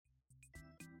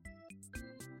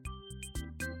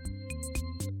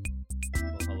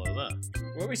Well, hello there.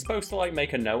 Were we supposed to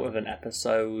make a note of an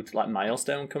episode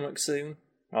milestone coming soon?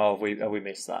 Oh, have we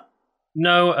missed that?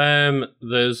 No,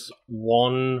 there's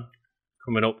one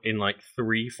coming up in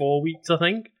 3-4 weeks, I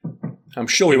think. I'm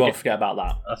sure we won't forget about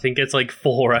that. I think it's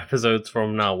 4 episodes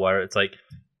from now where it's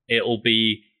it'll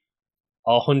be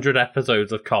 100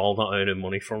 episodes of Carl not earning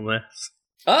money from this.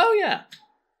 Oh yeah.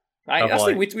 I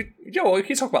think we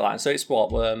can talk about that. So it's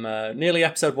nearly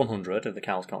episode 100 of the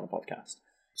Carl's Corner podcast.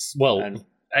 Well,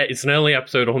 it's an early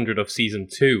episode 100 of season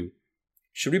 2.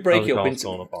 Should we break it up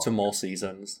into more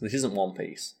seasons? This isn't One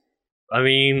Piece. I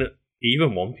mean,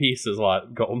 even One Piece has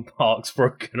gotten parts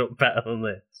broken up better than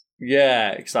this.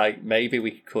 Yeah, it's maybe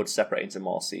we could separate into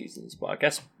more seasons, but I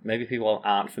guess maybe people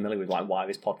aren't familiar with why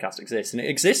this podcast exists, and it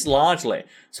exists largely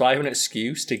so I have an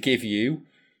excuse to give you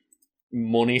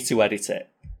money to edit it.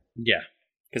 Yeah,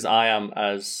 because I am,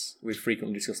 as we've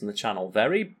frequently discussed on the channel,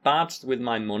 very bad with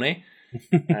my money.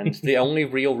 And the only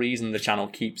real reason the channel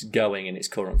keeps going in its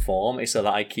current form is so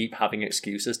that I keep having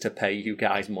excuses to pay you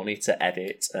guys money to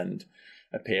edit and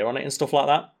appear on it and stuff like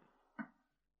that.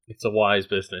 It's a wise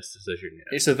business decision.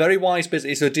 Yeah. It's a very wise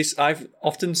business. I've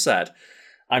often said,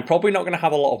 I'm probably not going to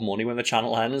have a lot of money when the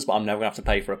channel ends, but I'm never going to have to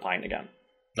pay for a pint again.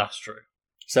 That's true.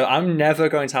 So I'm never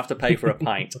going to have to pay for a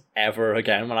pint ever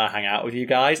again when I hang out with you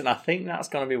guys, and I think that's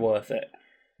going to be worth it.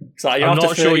 So I'm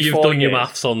not sure you've done your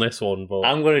maths on this one, but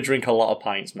I'm going to drink a lot of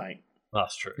pints, mate.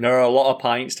 That's true. There are a lot of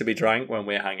pints to be drank when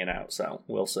we're hanging out, so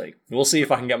we'll see. We'll see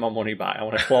if I can get my money back. I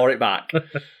want to claw it back.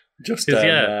 Just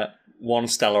one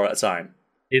Stella at a time.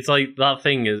 It's that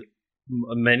thing is,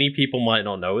 many people might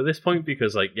not know at this point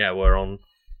because, we're on,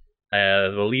 I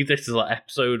believe this is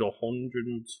episode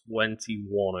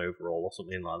 121 overall or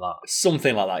something like that.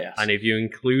 Something like that, yes. And if you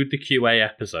include the QA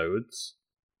episodes,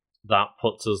 that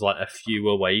puts us a few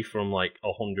away from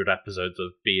 100 episodes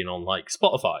of being on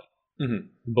Spotify. Mm-hmm.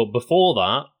 But before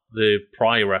that, the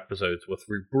prior episodes were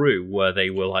through Brew, where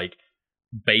they were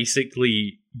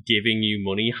basically giving you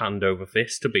money hand over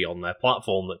fist to be on their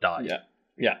platform that died.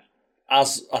 Yeah.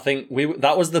 As I think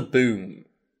that was the boom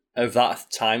of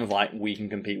that time of we can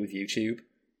compete with YouTube.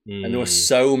 And there were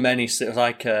so many, it was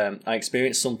I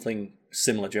experienced something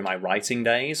similar during my writing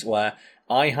days where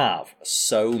I have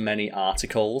so many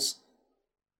articles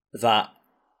that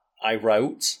I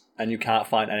wrote and you can't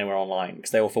find anywhere online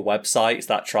because they were for websites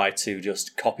that tried to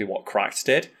just copy what Cracked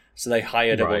did. So they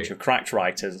hired a bunch of Cracked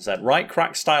writers and said, write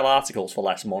Cracked style articles for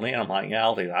less money. And I'm like, yeah,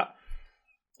 I'll do that.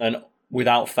 And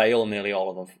without fail, nearly all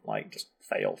of them just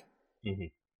failed. Mm-hmm.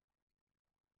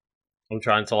 I'm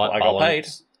trying to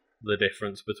balance the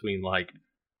difference between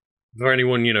for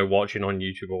anyone watching on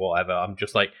YouTube or whatever. I'm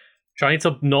just trying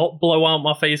to not blow out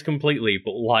my face completely,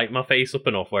 but light my face up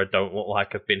enough where I don't look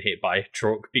like I've been hit by a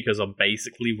truck because I'm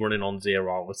basically running on 0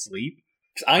 hours sleep.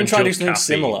 I'm trying to do something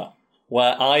similar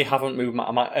where I haven't moved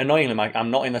annoyingly,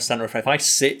 I'm not in the center of it. If I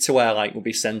sit to where would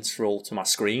be central to my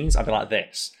screens, I'd be like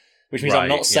this, which means I'm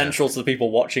not central to the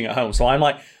people watching at home. So I'm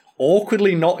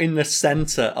awkwardly not in the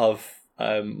center of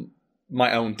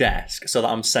my own desk so that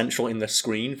I'm central in the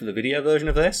screen for the video version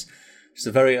of this. It's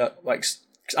a very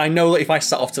I know that if I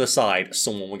sat off to the side,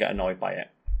 someone would get annoyed by it.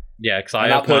 Yeah, because I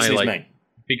have my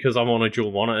because I'm on a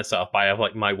dual monitor setup. I have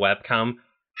my webcam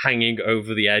hanging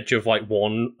over the edge of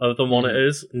one of the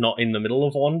monitors, not in the middle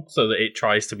of one, so that it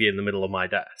tries to be in the middle of my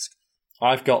desk.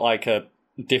 I've got a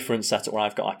different setup where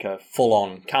I've got a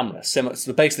full-on camera. Similar,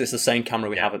 so basically, it's the same camera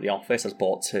we have at the office. I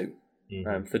bought 2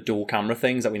 for dual camera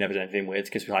things that we never did anything with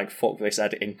because we're fuck this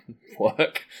editing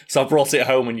work. So I brought it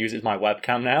home and used it as my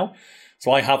webcam now.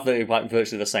 So I have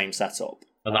virtually the same setup.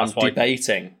 And I'm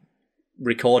debating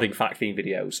recording fact theme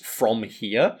videos from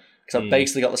here because I've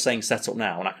basically got the same setup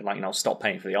now, and I can stop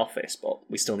paying for the office, but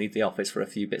we still need the office for a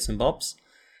few bits and bobs.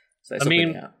 So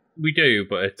we do,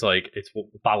 but it's it's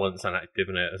balance and active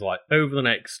in it. It's over the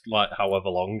next however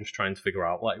long, just trying to figure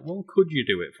out could you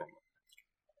do it from?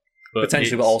 But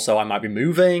potentially, but also I might be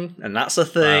moving, and that's a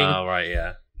thing. Oh right,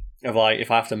 yeah. Of if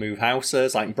I have to move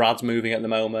houses, Brad's moving at the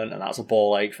moment, and that's a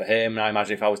ball ache for him. And I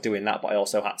imagine if I was doing that, but I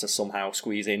also had to somehow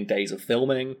squeeze in days of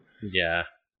filming. Yeah,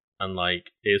 and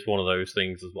it's one of those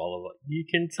things as well. You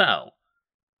can tell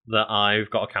that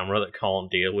I've got a camera that can't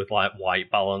deal with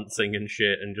white balancing and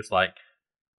shit, and just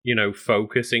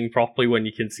focusing properly when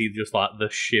you can see just the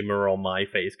shimmer on my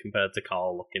face compared to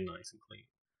Carl looking nice and clean.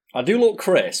 I do look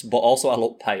crisp, but also I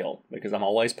look pale because I'm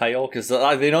always pale. Because the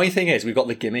annoying thing is we've got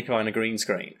the gimmick of having a green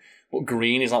screen, but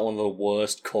green is one of the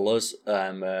worst colours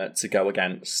to go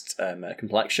against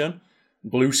complexion.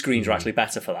 Blue screens are actually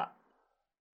better for that.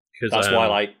 That's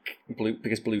why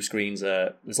blue screens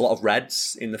there's a lot of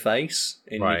reds in the face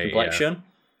in your complexion.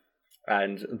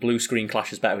 And blue screen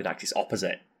clashes better with that, it's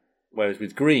opposite. Whereas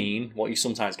with green, what you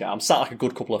sometimes get, I'm sat like a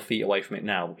good couple of feet away from it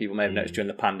now. People may have noticed during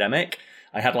the pandemic,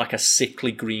 I had like a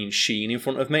sickly green sheen in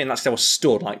front of me, and that's because I was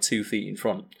stood like 2 feet in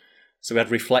front. So we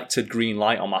had reflected green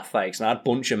light on my face, and I had a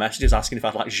bunch of messages asking if I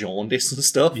had like jaundice and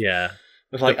stuff. Yeah. It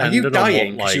was like, are you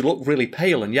dying? Because you look really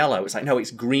pale and yellow. It's like, no,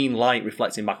 it's green light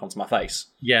reflecting back onto my face.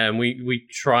 Yeah, and we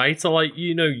try to, like,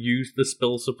 you know, use the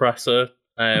spill suppressor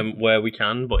where we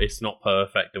can, but it's not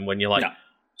perfect. And when you're, like,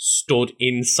 stood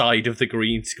inside of the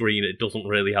green screen, it doesn't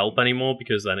really help anymore,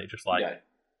 because then it just, like... Yeah.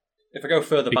 If I go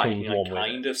further back, you can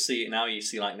kind of see it now. You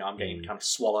see, like, no, I'm getting kind of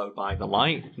swallowed by the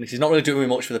light. This is not really doing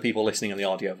much for the people listening on the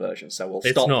audio version, so we'll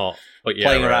stop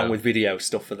playing around with video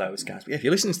stuff for those guys. But yeah, if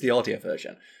you're listening to the audio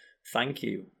version, thank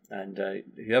you. And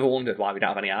if you ever wondered why we don't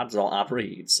have any ads or ad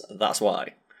reads, that's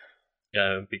why.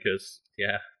 Yeah, because,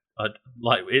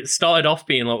 it started off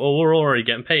being like, well, we're already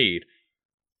getting paid,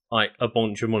 like, a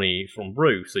bunch of money from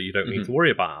Brew, so you don't need to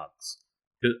worry about ads.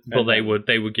 But they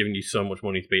were giving you so much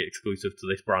money to be exclusive to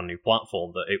this brand new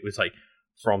platform that it was like,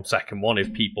 from second one,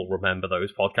 if people remember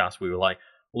those podcasts, we were like,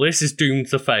 well, this is doomed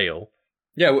to fail.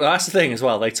 Yeah, well, that's the thing as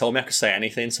well. They told me I could say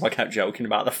anything, so I kept joking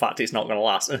about the fact it's not going to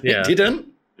last. Yeah. It didn't.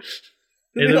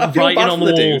 Writing on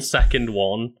the wall, second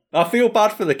one. I feel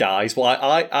bad for the guys, but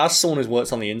I, as someone who's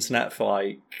worked on the internet for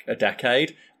like a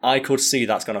decade, I could see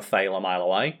that's going to fail a mile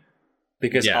away.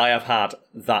 Because I have had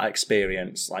that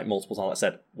experience like multiple times. Like I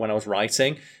said, when I was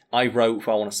writing, I wrote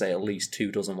for, I want to say, at least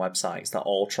 24 websites that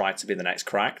all tried to be the next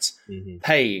Cracked.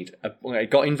 Paid,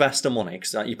 got investor money,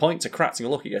 because you point to Cracked and you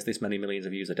look, it gets this many millions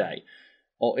of views a day.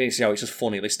 Or it's just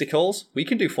funny listicles. We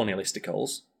can do funny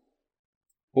listicles,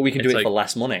 but we can do it for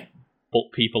less money.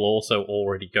 But people also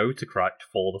already go to Cracked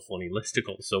for the funny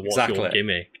listicles. So what's your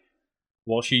gimmick?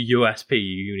 What's your USP, your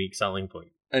unique selling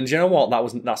point? And do you know what?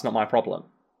 That's not my problem.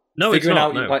 No, it's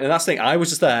not. No. And that's the thing. I was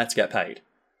just there to get paid.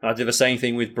 And I did the same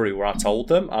thing with Brew, where I told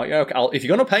them, if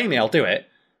you're going to pay me, I'll do it.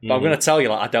 But I'm going to tell you,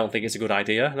 like, I don't think it's a good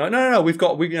idea. Like, no, we've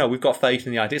got faith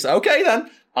in the idea. So, okay,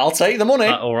 then I'll take the money.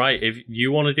 All right, if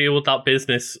you want to deal with that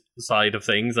business side of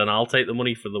things, then I'll take the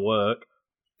money for the work.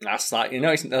 That's like,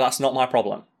 that's not my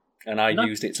problem. And I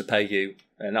used it to pay you.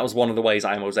 And that was one of the ways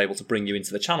I was able to bring you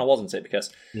into the channel, wasn't it?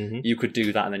 Because you could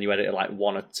do that, and then you edited like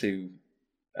 1 or 2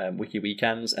 wiki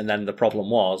weekends, and then the problem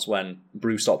was when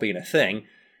Brew stopped being a thing,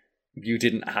 you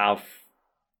didn't have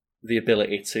the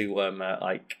ability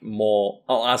to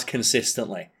as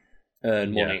consistently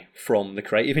earn money from the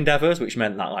creative endeavors, which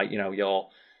meant that, like,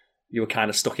 you were kind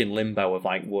of stuck in limbo of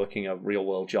like working a real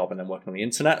world job and then working on the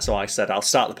internet. So I said, I'll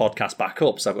start the podcast back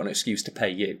up, so I've got an excuse to pay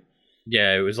you.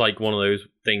 Yeah, it was like one of those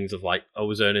things of like, I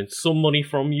was earning some money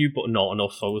from you, but not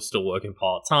enough, so I was still working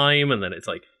part time, and then it's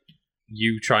like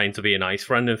you trying to be a nice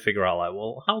friend and figure out, like,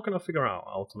 well, how can I figure out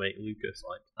how to make Lucas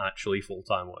like actually full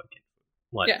time working?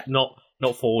 Like, not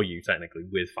for you technically,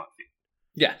 with FatFeed.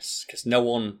 Yes, because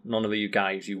none of you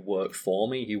guys, you work for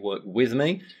me, you work with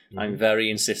me. I'm very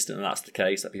insistent that that's the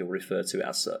case, that people refer to it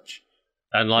as such.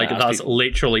 And like that's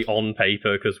literally on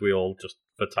paper, because we all just,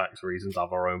 for tax reasons,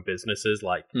 have our own businesses.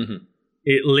 Like,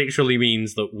 it literally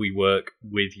means that we work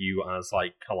with you as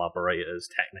like collaborators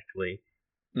technically.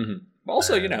 But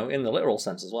also, in the literal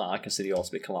sense as well, I consider you all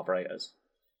to be collaborators.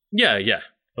 Yeah,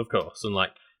 of course. And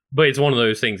like, but it's one of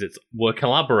those things. We're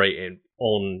collaborating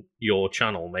on your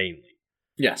channel mainly.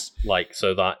 Yes. Like,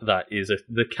 so that is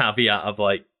the caveat of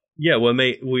like, yeah,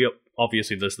 we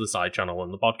obviously there's the side channel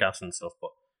and the podcast and stuff,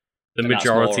 but the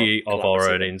majority of our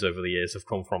earnings over the years have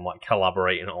come from like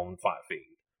collaborating on FatFeed.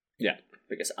 Yeah,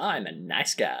 because I'm a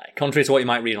nice guy, contrary to what you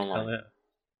might read online. Oh,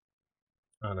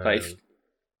 yeah. I know. But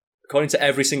according to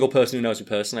every single person who knows me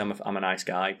personally, I'm a nice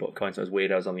guy, but according to those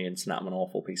weirdos on the internet, I'm an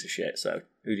awful piece of shit. So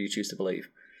who do you choose to believe?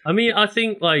 I mean, I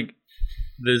think like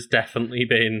there's definitely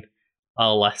been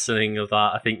a lessening of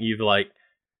that. I think you've like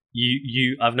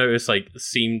I've noticed like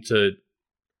seem to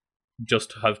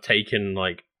just have taken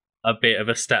like a bit of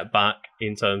a step back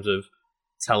in terms of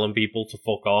telling people to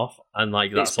fuck off, and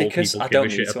like that's all people give a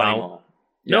shit about.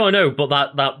 Yeah. No, I know, but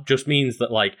that just means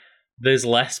that like there's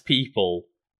less people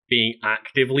being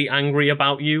actively angry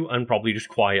about you and probably just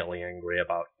quietly angry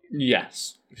about you.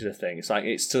 Yes, which is the thing.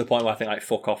 It's to the point where I think like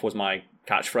fuck off was my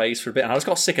catchphrase for a bit, and I just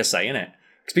got sick of saying it.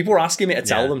 Because people were asking me to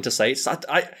tell them to say it.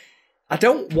 I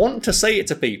don't want to say it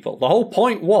to people. The whole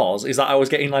point is that I was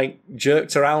getting like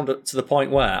jerked around to the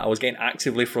point where I was getting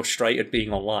actively frustrated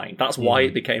being online. That's why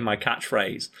it became my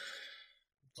catchphrase.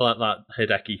 It's like that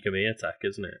Hideki Kamiya tech,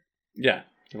 isn't it? Yeah.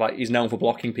 Like, he's known for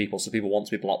blocking people, so people want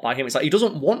to be blocked by him. It's like, he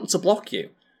doesn't want to block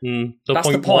you. The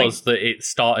point was that it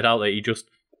started out that he just,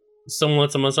 similar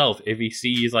to myself, if he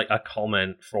sees like a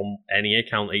comment from any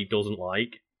account that he doesn't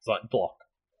like, it's like block.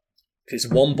 It's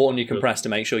one button you can press to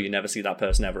make sure you never see that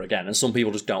person ever again, and some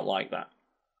people just don't like that.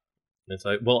 It's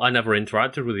like, well, I never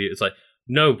interacted with you. It's like,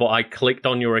 no, but I clicked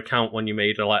on your account when you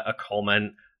made a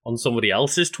comment on somebody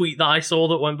else's tweet that I saw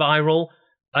that went viral,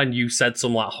 and you said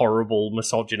some like horrible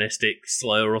misogynistic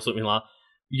slur or something like that.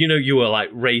 You know, you were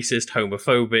like racist,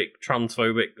 homophobic,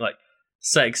 transphobic, like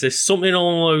sexist, something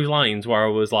along those lines, where I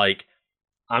was like,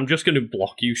 I'm just going to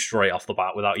block you straight off the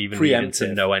bat without even needing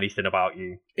to know anything about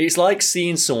you. It's like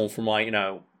seeing someone from like, you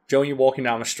know, Joe, you're walking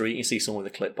down the street and you see someone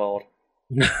with a clipboard.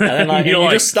 And then like, you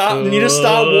just start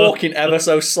walking ever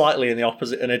so slightly in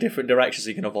a different direction so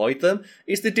you can avoid them.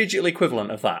 It's the digital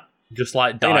equivalent of that. Just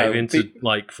like dive into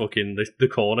like fucking the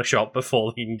corner shop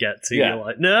before you can get to you. You're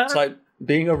like, nah. It's like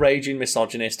being a raging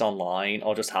misogynist online,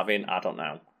 or just having, I don't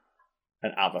know,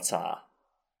 an avatar.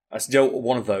 It's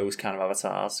one of those kind of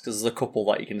avatars, because there's a couple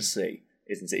that you can see,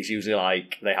 isn't it? It's usually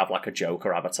like they have like a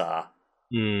Joker avatar,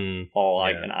 or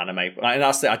like an anime. And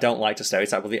that's I don't like to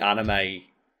stereotype, but the anime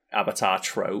avatar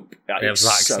trope. They have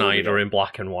Zack Snyder in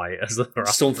black and white as the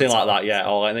something like that, yeah.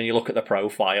 Or and then you look at the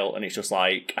profile and it's just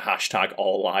like hashtag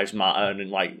All Lives Matter,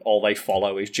 and like all they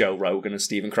follow is Joe Rogan and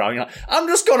Stephen Crowley. Like, I'm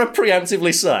just gonna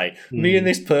preemptively say, me and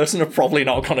this person are probably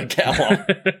not gonna get along.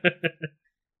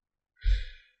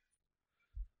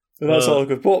 So that's all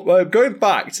good. But going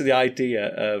back to the idea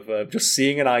of just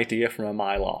seeing an idea from a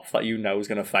mile off that you know is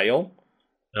going to fail.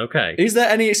 Okay. Is there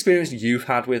any experience you've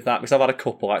had with that? Because I've had a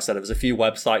couple, like I said, there's a few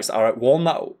websites that are... One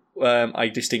that I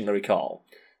distinctly recall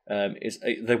is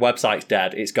the website's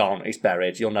dead, it's gone, it's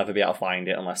buried, you'll never be able to find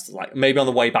it unless, like, maybe on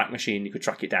the Wayback Machine you could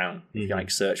track it down. You can, like,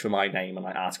 search for my name and,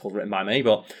 like, articles written by me.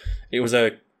 But it was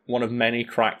one of many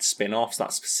cracked spin-offs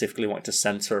that specifically wanted to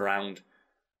centre around,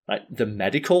 like, the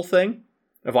medical thing.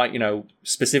 Of, like, you know,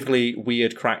 specifically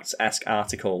weird cracked-esque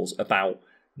articles about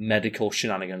medical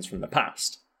shenanigans from the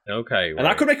past. Okay, right. And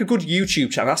that could make a good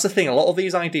YouTube channel. That's the thing. A lot of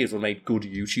these ideas were made good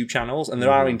YouTube channels, and there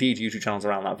are indeed YouTube channels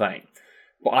around that vein.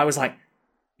 But I was like,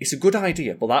 it's a good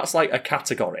idea, but that's like a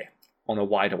category on a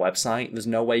wider website. There's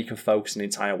no way you can focus an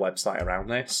entire website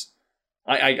around this.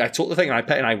 I took the thing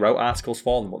and I wrote articles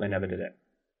for them, but they never did it.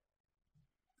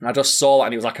 And I just saw that,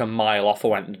 and it was like a mile off. I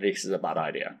went, this is a bad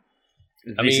idea.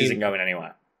 This isn't going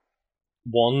anywhere.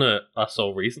 One that I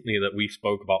saw recently that we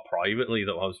spoke about privately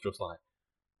that I was just like,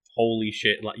 holy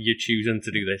shit, like, you're choosing to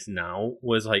do this now,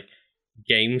 was like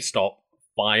GameStop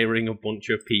firing a bunch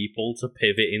of people to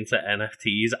pivot into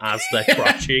NFTs as they're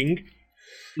crashing.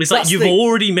 It's like, you've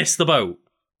already missed the boat.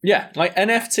 Yeah, like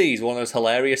NFTs, one of those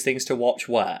hilarious things to watch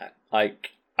where,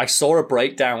 like, I saw a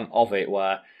breakdown of it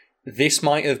where this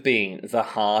might have been the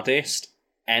hardest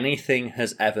anything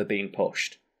has ever been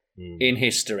pushed in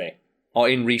history or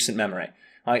in recent memory.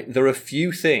 Like, there are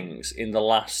few things in the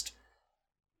last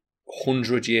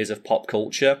 100 years of pop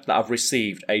culture that have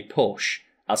received a push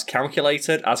as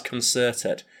calculated, as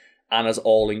concerted, and as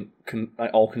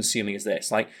all-consuming as this.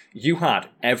 Like, you had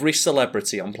every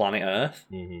celebrity on planet Earth,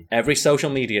 every social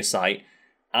media site,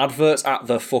 adverts at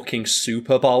the fucking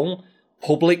Super Bowl,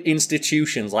 public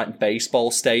institutions like baseball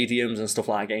stadiums and stuff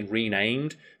like that getting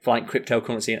renamed for like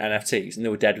cryptocurrency and NFTs, and they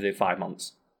were dead within 5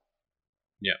 months.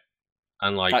 Yeah.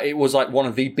 And like, it was like one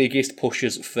of the biggest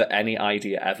pushes for any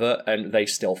idea ever, and they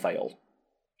still failed.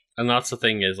 And that's the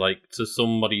thing is, like, to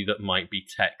somebody that might be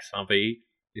tech savvy,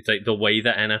 it's like the way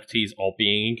that NFTs are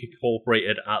being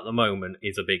incorporated at the moment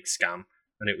is a big scam,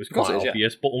 and it was quite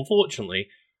obvious. Yeah. But unfortunately,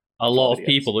 a lot of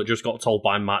people that just got told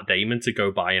by Matt Damon to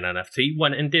go buy an NFT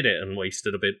went and did it and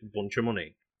wasted a bunch of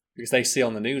money. Because they see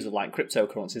on the news of like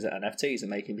cryptocurrencies and NFTs and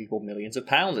making people millions of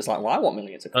pounds. It's like, well, I want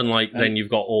millions of pounds. And like, then you've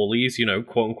got all these, you know,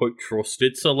 quote unquote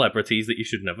trusted celebrities that you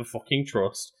should never fucking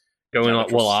trust going like,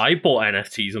 well, I bought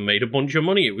NFTs and made a bunch of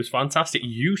money. It was fantastic.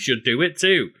 You should do it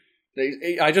too.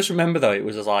 I just remember though, it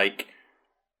was like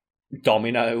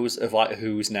dominoes of like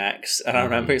who's next. And I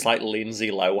remember it's like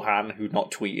Lindsay Lohan, who'd not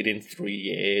tweeted in 3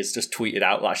 years, just tweeted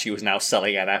out that she was now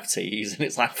selling NFTs. And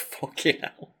it's like, fucking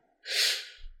hell.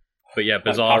 But yeah,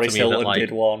 bizarre like to me that like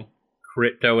did one.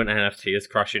 Crypto and NFT is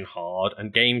crashing hard,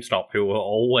 and GameStop, who were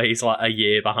always like a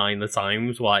year behind the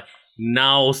times, were like,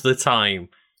 now's the time.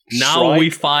 Now we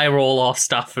fire all our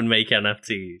stuff and make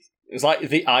NFTs. It's like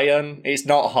the iron. It's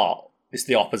not hot. It's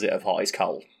the opposite of hot. It's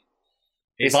cold.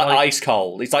 It's like ice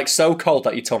cold. It's like so cold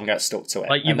that your tongue gets stuck to it.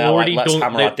 Like you've already like, let's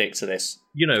done. Hammer our dick to this.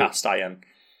 You know, cast iron.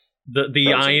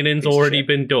 The ironing's already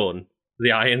been done.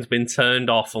 The iron's been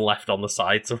turned off and left on the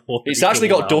side. So it's actually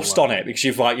got dust on it because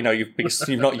you've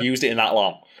not used it in that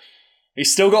long.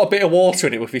 It's still got a bit of water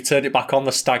in it. If you turned it back on,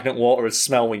 the stagnant water would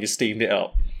smell when you steamed it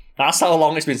up. That's how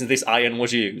long it's been since this iron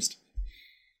was used.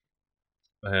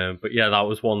 But yeah, that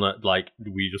was one that like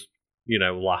we just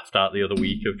laughed at the other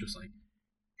week of just like,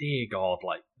 dear God,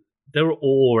 like,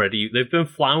 they've been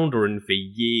floundering for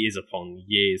years upon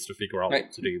years to figure out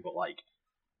what to do, but like,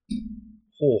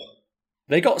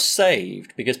 they got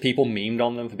saved because people memed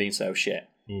on them for being so shit.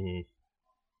 Mm-hmm.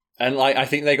 And like, I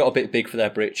think they got a bit big for their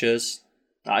britches.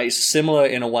 It's similar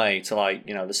in a way to like,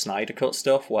 you know, the Snyder Cut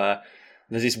stuff where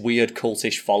there's this weird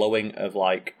cultish following of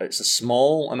like, it's a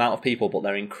small amount of people, but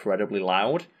they're incredibly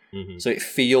loud. Mm-hmm. So it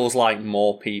feels like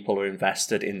more people are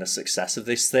invested in the success of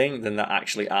this thing than there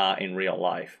actually are in real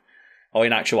life or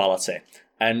in actuality.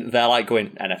 And they're like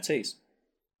going, NFTs.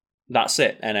 That's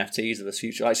it. NFTs are the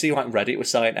future. I see like Reddit was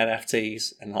selling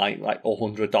NFTs and like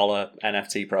 $100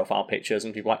 NFT profile pictures,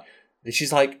 and people like, this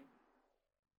is like,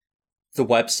 the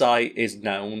website is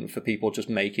known for people just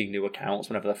making new accounts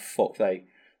whenever the fuck they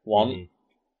want. Mm-hmm.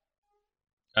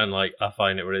 And like, I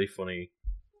find it really funny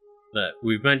that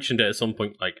we've mentioned it at some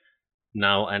point, like,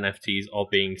 now NFTs are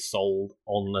being sold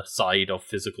on the side of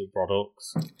physical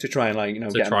products to try and like, you know,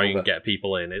 get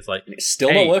people in. It's like, and it's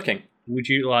still not working. Would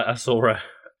you like? I saw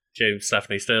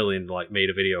Stephanie Sterling like made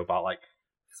a video about like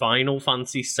Final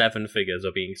Fantasy VII figures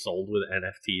are being sold with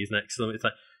NFTs next to them. It's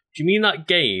like, do you mean that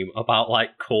game about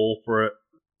like corporate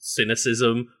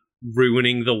cynicism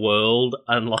ruining the world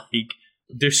and like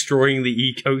destroying the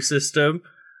ecosystem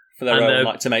for their own,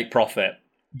 like, to make profit?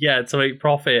 Yeah, to make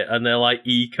profit, and they're like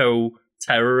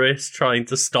eco-terrorists trying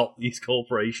to stop these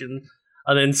corporations.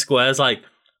 And then Square's like,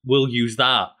 we'll use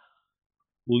that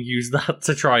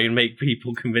to try and make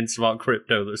people convinced about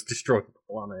crypto that's destroying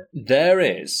the planet. There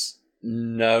is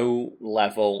no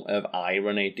level of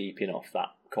irony deep enough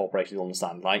that corporations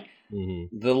understand. Like,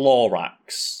 the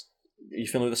Lorax. Are you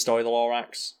familiar with the story of the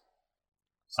Lorax?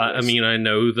 I mean, I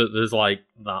know that there's like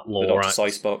that Lorax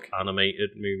Seuss book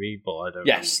animated movie, but I don't.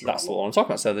 Yes, that's the one I'm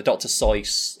talking about. So the Dr.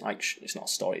 Seuss, like, it's not a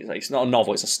story. It's not a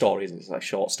novel. It's a story. It's like a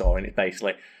short story, and it's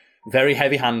basically very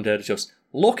heavy-handed. Just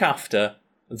look after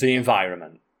the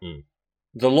environment.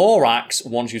 The Lorax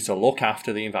wants you to look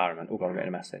after the environment. Oh God, I'm getting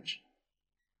a message.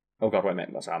 Oh God, wait a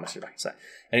minute. That's our message I can say.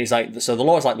 And he's like, so the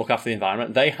Lorax like look after the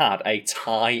environment. They had a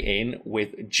tie-in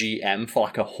with GM for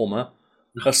like a Hummer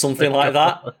or something like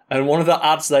that. And one of the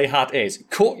ads they had is,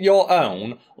 cut your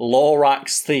own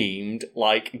Lorax-themed,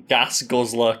 like, gas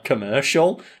guzzler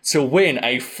commercial to win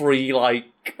a free, like,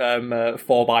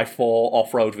 4x4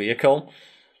 off-road vehicle.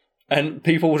 And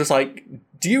people were just like,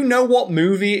 do you know what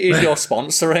movie is you're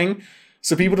sponsoring?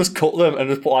 So people just cut them and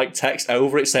just put, like, text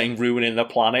over it saying ruining the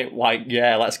planet. Like,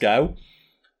 yeah, let's go.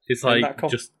 It's like,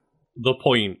 just the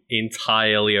point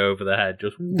entirely over the head.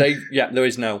 Just there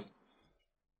is no...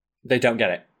 They don't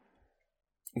get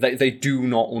it. They do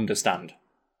not understand.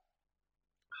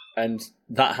 And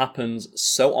that happens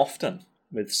so often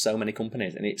with so many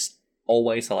companies, and it's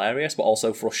always hilarious, but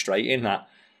also frustrating that,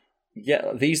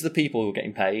 yeah, these are the people who are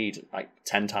getting paid like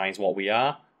 10 times what we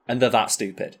are, and they're that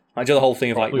stupid. I do the whole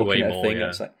thing of like looking at a thing, and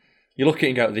it's like, you look at it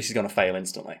and go, this is going to fail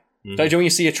instantly. So when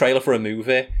you see a trailer for a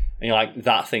movie, and you're like,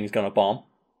 that thing's going to bomb.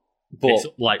 But it's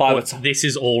like, this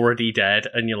is already dead,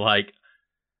 and you're like,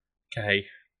 okay.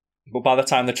 But by the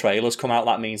time the trailers come out,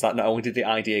 that means that not only did the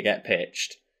idea get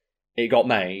pitched, it got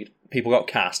made, people got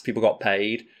cast, people got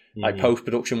paid, like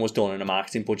post-production was done and a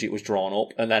marketing budget was drawn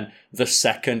up, and then the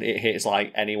second it hits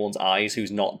like anyone's eyes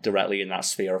who's not directly in that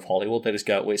sphere of Hollywood, they just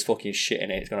go, well, it's fucking shit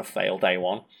in it, it's going to fail day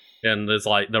one. And there's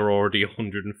like, they're already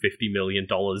 $150 million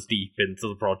deep into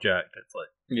the project. It's like...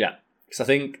 Yeah, because I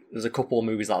think there's a couple of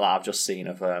movies like that I've just seen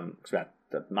of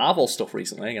the Marvel stuff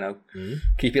recently, you know,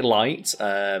 keep it light,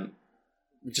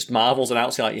 just Marvel's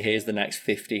announcing like, here's the next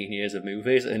 15 years of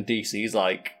movies, and DC's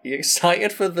like, you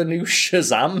excited for the new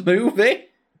Shazam movie?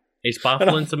 It's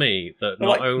baffling to me that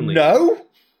not like, only are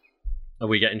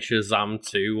we getting Shazam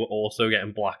 2, we're also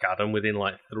getting Black Adam within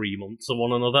like 3 months of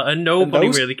one another, and nobody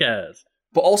really cares.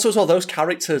 But also as well, those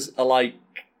characters are like,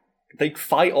 they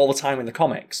fight all the time in the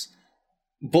comics.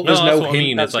 But there's no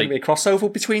hint that's going to be a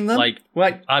crossover between them.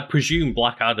 Like, I presume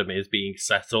Black Adam is being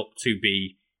set up to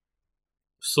be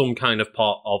some kind of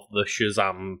part of the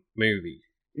Shazam movie.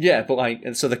 Yeah, but like,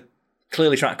 and so they're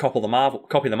clearly trying to copy the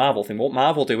Marvel thing. What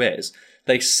Marvel do is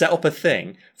they set up a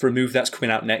thing for a movie that's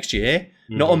coming out next year,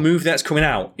 not a movie that's coming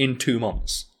out in 2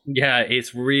 months. Yeah,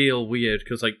 it's real weird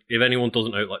because like, if anyone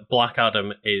doesn't know, like Black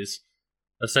Adam is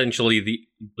essentially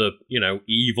the you know,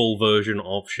 evil version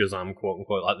of Shazam, quote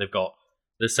unquote. Like they've got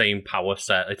the same power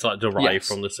set. It's like derived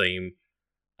from the same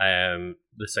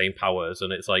powers,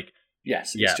 and it's like.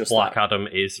 Yes, yeah, just Black Adam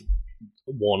is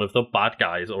one of the bad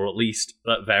guys, or at least,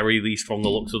 at very least from the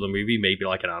looks of the movie, maybe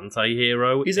like an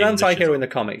anti-hero. He's an anti-hero in the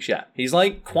comics, yeah. He's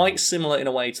like quite similar in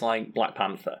a way to like Black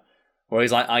Panther, where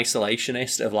he's like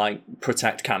isolationist of like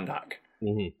protect Kandak.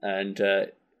 And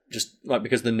just like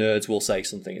because the nerds will say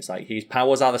something, it's like his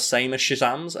powers are the same as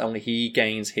Shazam's, only he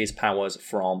gains his powers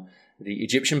from the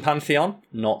Egyptian pantheon,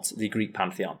 not the Greek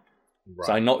pantheon. Right.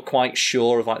 So I'm not quite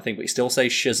sure of that thing, but it still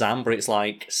says Shazam, but it's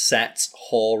like Set,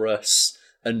 Horus,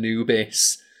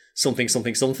 Anubis, something,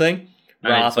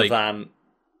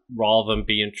 rather than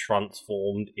being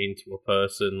transformed into a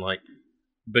person, like.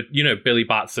 But you know, Billy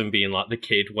Batson being like the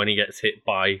kid when he gets hit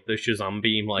by the Shazam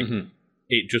beam, like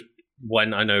it just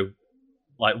when I know,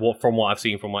 like from what I've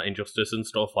seen from like Injustice and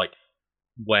stuff, like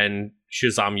when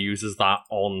Shazam uses that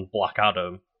on Black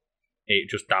Adam, it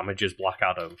just damages Black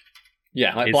Adam.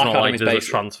 Yeah, like it's Black not Adam like is there's a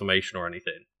basically transformation or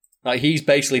anything. Like he's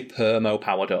basically permo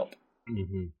powered up.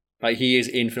 Like he is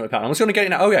infinitely powered. I'm just going to get it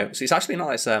now. Oh yeah, so it's actually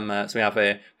not. It's so we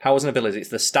have powers and abilities. It's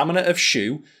the stamina of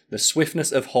Shu, the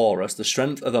swiftness of Horus, the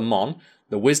strength of Amon,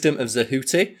 the wisdom of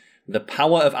Zehuti, the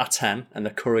power of Aten, and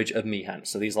the courage of Mihen.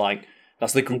 So these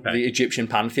that's the Egyptian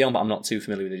pantheon, but I'm not too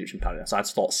familiar with the Egyptian pantheon. So I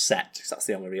just thought Set, because that's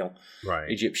the only real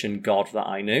Egyptian god that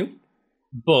I knew.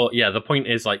 But yeah, the point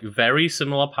is like very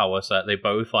similar power set. They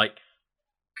both like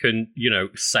can, you know,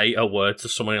 say a word to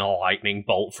summon a lightning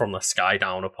bolt from the sky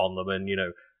down upon them, and you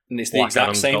know, and it's the Black exact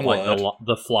Adam's same got, word. Like,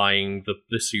 the flying,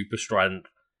 the super strength,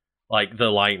 like the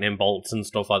lightning bolts and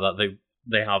stuff like that.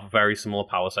 They have very similar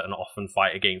power set and often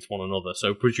fight against one another.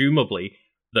 So presumably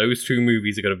those two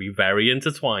movies are going to be very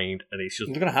intertwined, and it's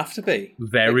just they're going to have to be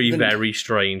very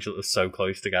strange that they're so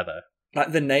close together.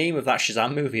 Like the name of that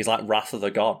Shazam movie is like Wrath of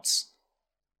the Gods,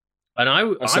 and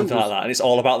or something like that, and it's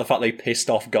all about the fact they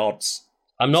pissed off gods.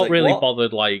 I'm not really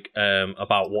bothered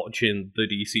about watching the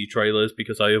DC trailers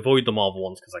because I avoid the Marvel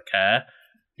ones because I care.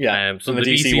 Yeah, so the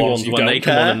DC ones when they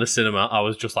come on in the cinema, I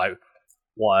was just like,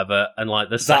 whatever. And like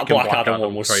the second Black Adam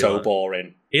one was trailer, so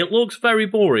boring. It looks very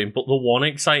boring, but the one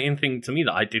exciting thing to me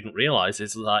that I didn't realize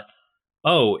is like,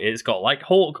 oh, it's got like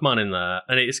Hawkman in there,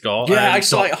 and it's got I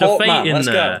saw like Hawkman in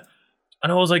there, go.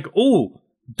 And I was like, oh,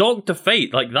 Dr.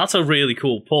 Fate, like that's a really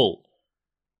cool pull.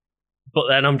 But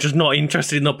then I'm just not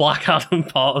interested in the Black Adam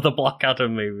part of the Black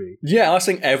Adam movie. Yeah, I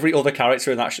think every other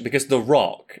character in that because The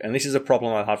Rock, and this is a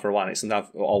problem I've had for a while, it's something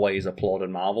I've always applauded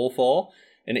Marvel for,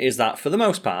 and it is that for the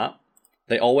most part,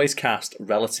 they always cast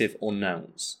relative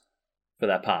unknowns for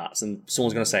their parts. And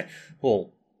someone's going to say,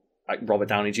 well, like Robert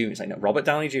Downey Jr. It's like, no, Robert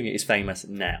Downey Jr. is famous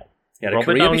now. He had Robert a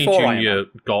career Downey before Jr. Iron Man.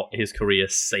 got his career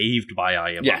saved by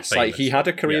Iron Man. Yes, like he had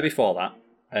a career before that,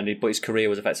 but his career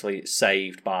was effectively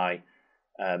saved by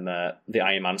the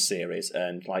Iron Man series.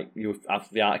 And like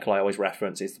the article I always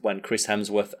reference is when Chris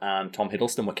Hemsworth and Tom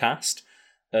Hiddleston were cast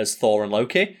as Thor and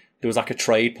Loki, there was like a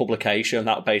trade publication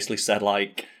that basically said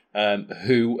like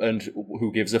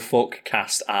who gives a fuck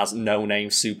cast as no-name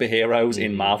superheroes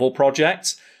in Marvel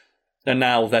projects, and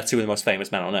now they're two of the most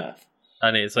famous men on Earth.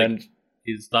 And it's like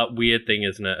it's that weird thing,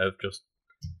 isn't it, of just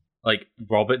like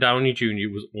Robert Downey Jr.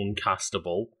 was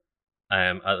uncastable.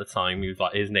 At the time, he was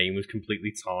like his name was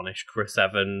completely tarnished. Chris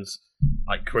Evans,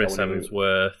 like Chris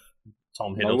Hemsworth,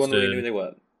 Tom Hiddleston. No one really knew they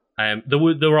were.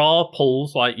 There are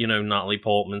pulls like Natalie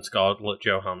Portman, Scarlett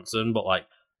Johansson, but like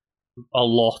a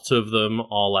lot of them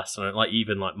are less than like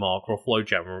even like Mark Ruffalo,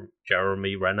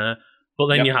 Jeremy Renner. But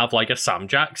then you have like a Sam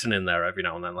Jackson in there every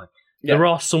now and then. Like there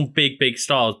are some big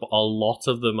stars, but a lot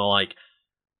of them are like,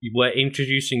 we're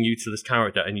introducing you to this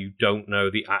character and you don't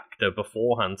know the actor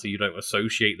beforehand, so you don't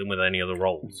associate them with any other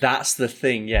roles. That's the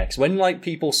thing, yeah. Because when like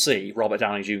people see Robert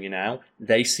Downey Jr. now,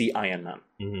 they see Iron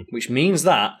Man, which means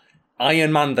that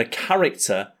Iron Man, the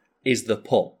character, is the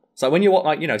pull. So when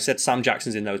you said Sam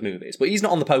Jackson's in those movies, but he's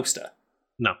not on the poster.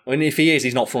 No. And if he is,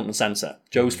 he's not front and center.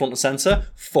 Joe's front and center,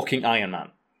 fucking Iron Man.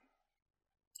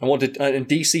 And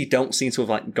DC don't seem to have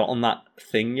like gotten that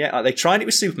thing yet. Like, they tried it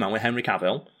with Superman with Henry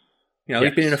Cavill.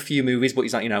 He's been in a few movies, but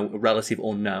he's like, a relative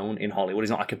unknown in Hollywood. He's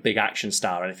not like a big action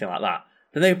star or anything like that.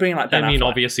 Then they bring like Ben Affleck. I mean,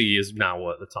 obviously he is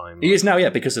now at the time. He is now, yeah,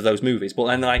 because of those movies. But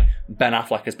then like Ben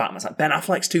Affleck as Batman. It's like, Ben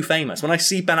Affleck's too famous. When I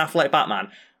see Ben Affleck Batman,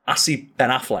 I see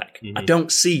Ben Affleck. I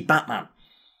don't see Batman.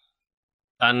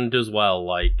 And as well,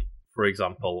 like, for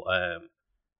example,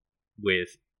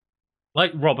 with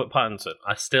like Robert Pattinson,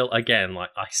 I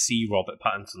see Robert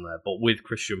Pattinson there, but with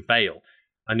Christian Bale.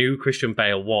 I knew who Christian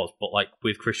Bale was, but like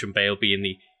with Christian Bale being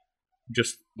the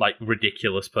just like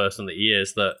ridiculous person that he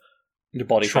is, that the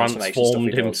body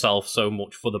transformed himself so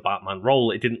much for the Batman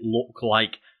role, it didn't look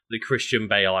like the Christian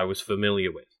Bale I was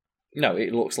familiar with. No,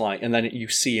 it looks like, and then you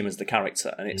see him as the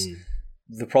character, and it's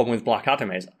the problem with Black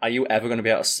Adam is, are you ever going to be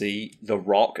able to see The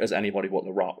Rock as anybody but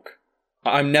The Rock?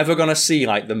 I'm never going to see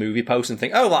like the movie post and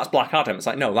think, oh, that's Black Adam. It's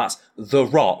like, no, that's The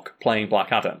Rock playing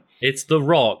Black Adam. It's The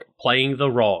Rock playing The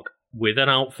Rock with an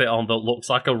outfit on that looks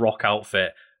like a Rock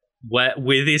outfit,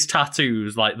 with his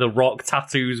tattoos, like the Rock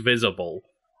tattoos visible.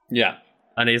 Yeah.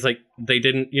 And it's like they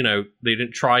didn't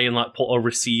try and like put a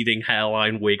receding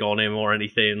hairline wig on him or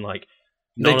anything. Like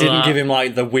they didn't give him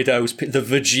like the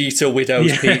Vegeta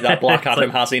widow's peak that Black Adam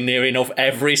has in near enough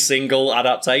every single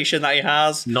adaptation that he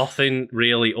has. Nothing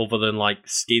really other than like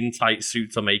skin tight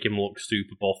suit to make him look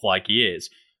super buff like he is.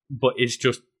 But it's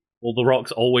just, well, The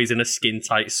Rock's always in a skin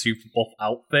tight super buff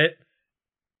outfit.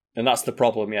 And that's the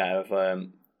problem, of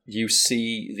you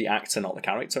see the actor, not the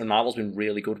character, and Marvel's been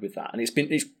really good with that. And it's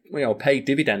paid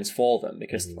dividends for them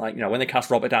because when they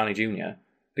cast Robert Downey Jr.,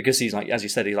 because he's like, as you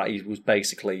said, he was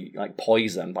basically like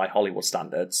poisoned by Hollywood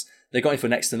standards, they got him for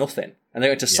next to nothing. And they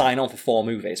got to sign on for 4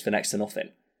 movies for next to nothing.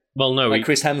 Well, no, like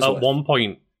Chris Hemsworth. At one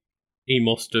point he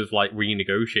must have like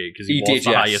renegotiated because he was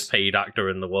the highest paid actor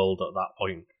in the world at that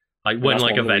point. Like when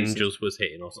like Avengers was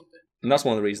hitting or something. And that's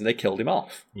one of the reasons they killed him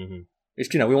off. Mm-hmm.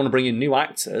 It's, we want to bring in new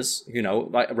actors,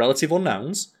 like relative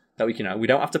unknowns that we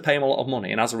don't have to pay them a lot of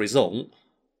money, and as a result,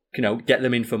 get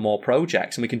them in for more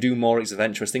projects, and we can do more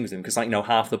adventurous things with them because,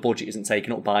 half the budget isn't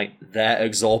taken up by their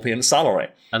exorbitant salary.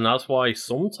 And that's why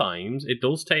sometimes it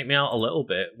does take me out a little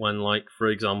bit when, like, for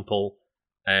example,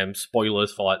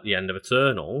 spoilers for like the end of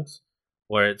Eternals,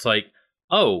 where it's like,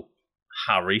 oh,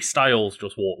 Harry Styles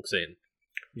just walks in,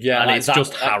 and like it's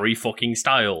just Harry fucking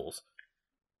Styles.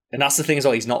 And that's the thing as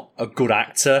well, he's not a good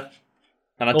actor.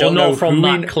 And I don't know from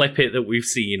that clip that we've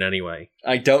seen anyway.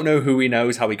 I don't know who he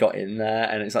knows, how he got in there.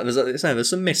 And it's like, there's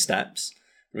some missteps.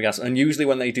 And usually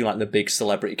when they do like the big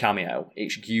celebrity cameo,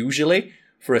 it's usually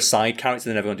for a side character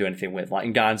they're never going to do anything with. Like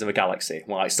in Guardians of the Galaxy,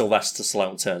 where like Sylvester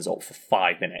Stallone turns up for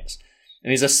 5 minutes.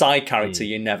 And he's a side character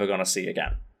you're never going to see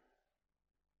again.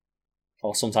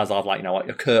 Or sometimes they'll have like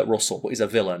a Kurt Russell, but he's a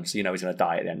villain, so he's going to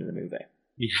die at the end of the movie.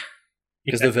 Yeah.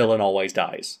 Because the villain always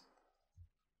dies.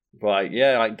 But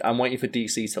I'm waiting for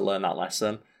DC to learn that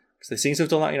lesson. Because they seem to have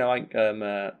done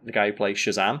that, the guy who plays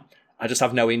Shazam. I just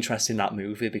have no interest in that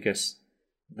movie because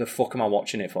the fuck am I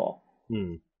watching it for?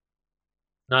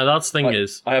 Now, that's the thing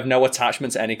is... I have no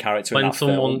attachment to any character in that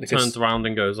film. When someone turns around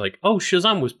and goes like, oh,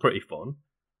 Shazam was pretty fun.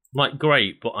 I'm like,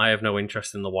 great, but I have no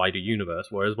interest in the wider universe.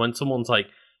 Whereas when someone's like,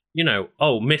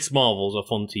 oh, Miss Marvel's a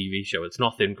fun TV show. It's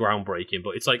nothing groundbreaking,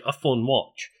 but it's like a fun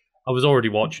watch. I was already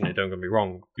watching it, don't get me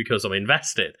wrong, because I'm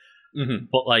invested. Mm-hmm.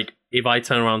 But like, if I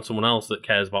turn around to someone else that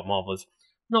cares about Marvel, is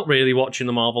not really watching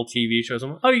the Marvel TV shows,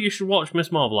 I'm like, oh, you should watch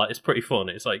Miss Marvel. Like, it's pretty fun.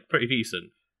 It's like pretty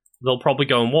decent. They'll probably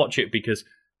go and watch it because,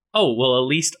 oh, well, at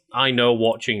least I know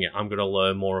watching it, I'm going to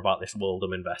learn more about this world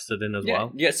I'm invested in as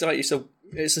well. Yeah, so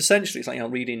it's essentially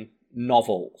like reading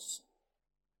novels.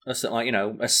 It's like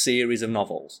a series of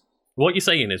novels. What you're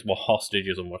saying is we're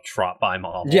hostages and we're trapped by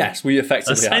Marvel. Yes, we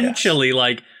effectively essentially are, yes.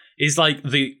 Like. It's like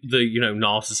the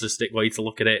narcissistic way to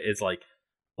look at it is like,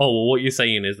 oh, well, what you're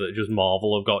saying is that just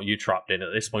Marvel have got you trapped in at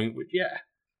this point, which, yeah.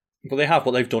 But they have,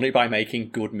 but they've done it by making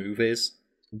good movies.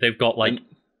 They've got like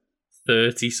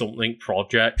 30-something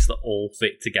projects that all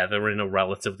fit together in a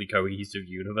relatively cohesive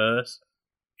universe.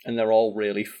 And they're all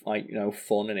really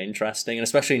fun and interesting, and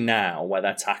especially now where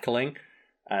they're tackling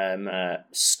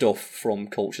stuff from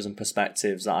cultures and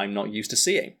perspectives that I'm not used to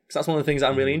seeing. Because that's one of the things that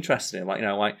I'm really interested in.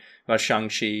 Like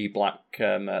Shang-Chi, Black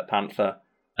Panther.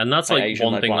 And that's like Asian,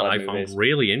 one thing that I found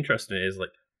really interesting is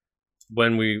like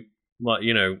when we,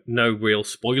 no real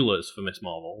spoilers for Miss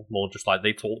Marvel, more just like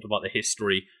they talked about the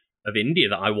history of India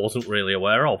that I wasn't really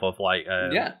aware of like...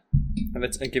 And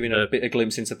it's giving a bit of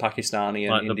glimpse into Pakistani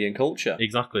and like Indian culture.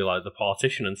 Exactly, like the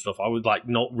partition and stuff. I was like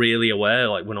not really aware,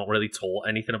 like we're not really taught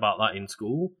anything about that in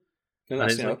school. And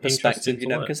that's a perspective you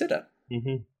never consider.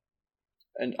 Mm-hmm.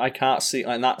 And I can't see,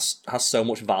 and that has so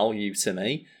much value to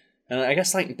me. And I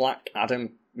guess like Black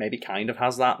Adam maybe kind of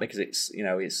has that because it's,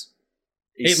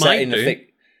 he's set in the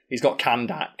thick. He's got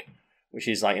Kandak, which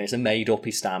is like, it's a made-up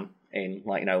Islam in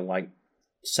like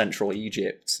Central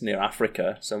Egypt near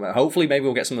Africa. So hopefully maybe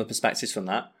we'll get some of the perspectives from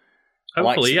that.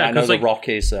 Hopefully, yeah. I know The Rock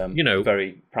is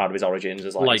very proud of his origins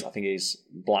as I think he's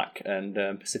Black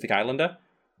and Pacific Islander.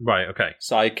 Right, okay.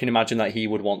 So I can imagine that he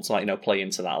would want to play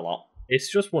into that a lot. It's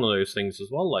just one of those things as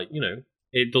well,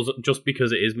 it doesn't just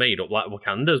because it is made up, like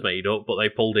Wakanda's made up, but they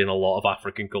pulled in a lot of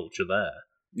African culture there.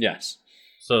 Yes.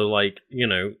 So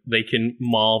they can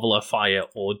Marvelify it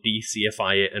or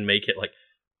DCify it and make it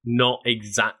not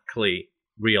exactly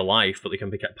real life, but they can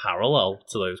make it parallel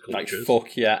to those cultures.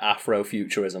 Fuck yeah,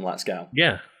 Afrofuturism, let's go.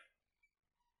 Yeah.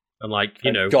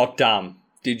 And God damn,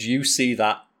 did you see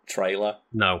that trailer?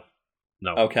 No.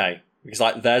 Okay.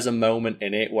 Because there's a moment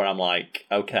in it where I'm like,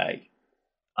 okay,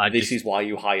 this is why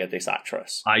you hired this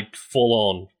actress. I full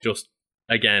on just,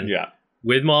 again,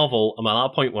 with Marvel, I'm at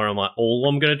that point where I'm like, all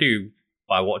I'm going to do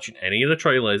by watching any of the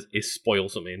trailers is spoil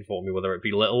something for me, whether it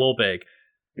be little or big.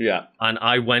 Yeah. And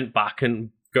I went back and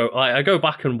I go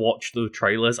back and watch the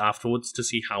trailers afterwards to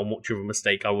see how much of a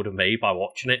mistake I would have made by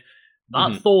watching it.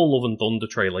 That Thor: Love and Thunder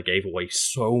trailer gave away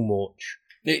so much.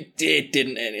 It did,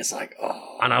 didn't it? And it's like,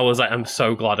 oh. And I was like, I'm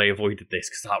so glad I avoided this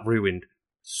because that ruined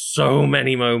so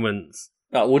many moments.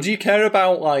 Would you care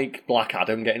about like Black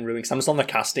Adam getting ruined? Because I'm just on the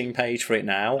casting page for it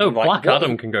now. Oh, Black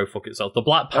Adam can go fuck itself. The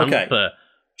Black Panther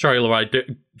trailer I do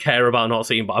care about not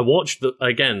seeing, but I watched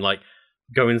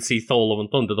going to see Thor: Love and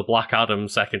Thunder. The Black Adam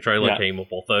second trailer came up,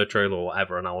 or third trailer, or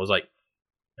whatever, and I was like,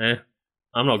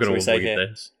 I'm not going to avoid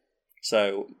this.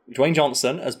 So, Dwayne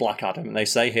Johnson as Black Adam, and they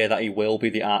say here that he will be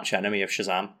the arch enemy of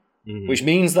Shazam, which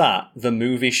means that the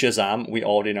movie Shazam, we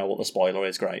already know what the spoiler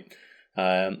is, great.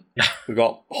 We've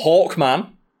got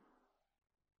Hawkman.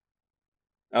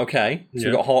 Okay, so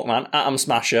we've got Hawkman, Atom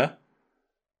Smasher.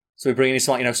 So we're bringing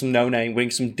in some no-name,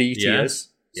 bring some D tiers.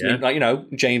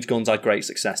 James Gunn's had great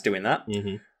success doing that.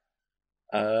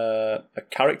 A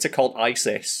character called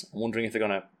Isis. I'm wondering if they're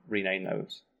going to rename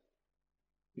those.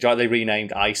 They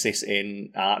renamed Isis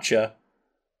in Archer.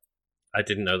 I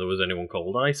didn't know there was anyone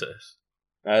called Isis.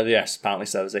 Yes, apparently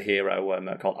so. There's a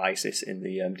hero called Isis in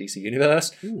the DC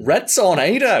universe. Ooh. Red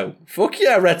Tornado! Fuck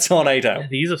yeah, Red Tornado! Yeah,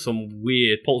 these are some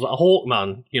weird pulls.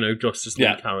 Hawkman, Justice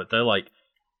League character. Like,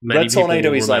 many Red people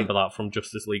Tornado is remember that from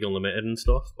Justice League Unlimited and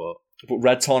stuff. But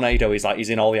Red Tornado is he's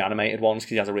in all the animated ones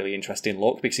because he has a really interesting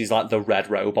look because he's like the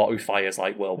red robot who fires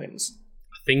like whirlwinds.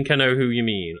 I think I know who you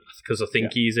mean because I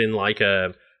think he's in I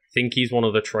think he's one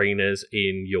of the trainers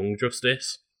in Young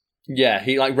Justice. Yeah,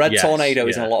 he Red Tornado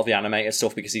is in a lot of the animated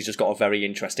stuff because he's just got a very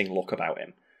interesting look about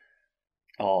him.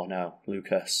 Oh no,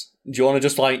 Lucas. Do you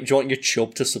want your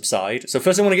chub to subside? So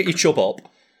first I want to get your chub up.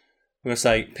 I'm going to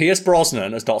say Pierce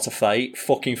Brosnan as Dr. Fate,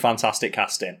 fucking fantastic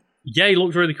casting. Yeah, he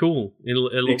looks really cool. It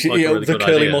looks like a really the good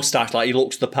curly idea. mustache, he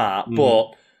looks the part,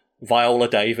 but Viola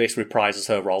Davis reprises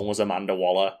her role as Amanda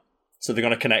Waller. So they're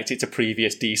going to connect it to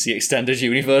previous DC Extended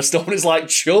Universe stuff, and it's like,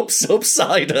 chub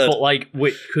subsided. But,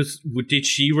 because did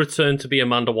she return to be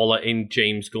Amanda Waller in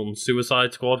James Gunn's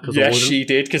Suicide Squad? Yes, she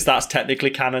did, because that's technically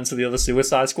canon to the other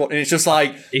Suicide Squad. And it's just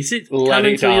like, is it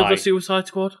canon to the other Suicide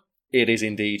Squad? It is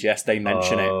indeed, yes, they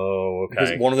mention it. Oh, okay.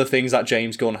 Because one of the things that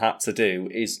James Gunn had to do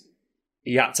is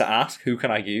he had to ask, who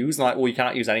can I use? You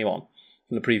can't use anyone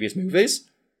from the previous movies.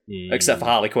 Except for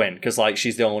Harley Quinn, because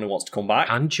she's the only one who wants to come back.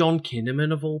 And John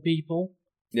Kinnaman, of all people.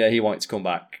 Yeah, he wanted to come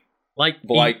back.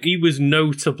 He was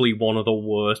notably one of the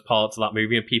worst parts of that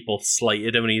movie, and people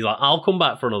slated him, and he's like, I'll come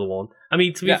back for another one. I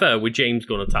mean, to be fair, with James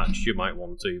Gunn attached, you might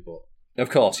want to, but... Of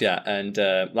course, yeah, and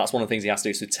that's one of the things he has to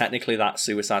do. So technically that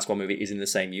Suicide Squad movie is in the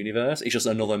same universe. It's just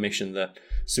another mission that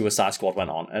Suicide Squad went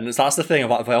on. And that's the thing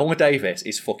about Viola Davis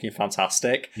is fucking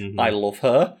fantastic. I love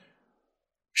her.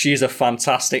 She is a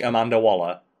fantastic Amanda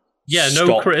Waller. Yeah,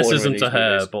 no criticism to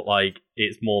her, movies. But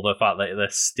it's more the fact that they're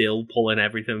still pulling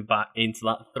everything back into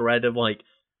that thread of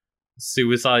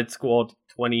Suicide Squad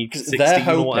 2016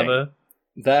 or whatever.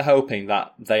 They're hoping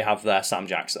that they have their Sam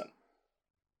Jackson.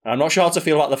 And I'm not sure how to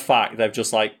feel about the fact they've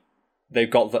just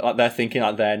they're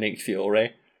thinking their Nick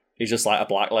Fury is just a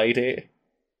black lady.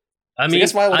 I mean, I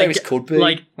guess Viola Davis could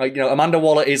be Amanda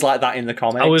Waller is like that in the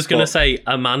comics. I was gonna say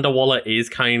Amanda Waller is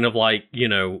kind of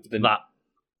that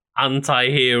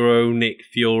anti-hero Nick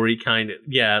Fury kind of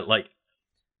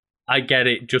I get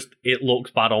it, just it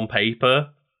looks bad on paper.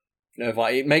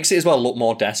 It makes it as well look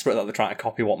more desperate that they're trying to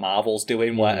copy what Marvel's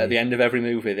doing, where at the end of every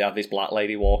movie they have this black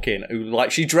lady walk in who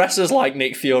she dresses like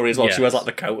Nick Fury as well. Yes. She wears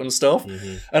the coat and stuff.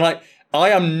 And I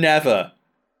am never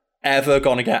ever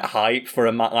gonna get hype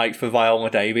for for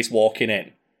Viola Davis walking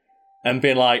in and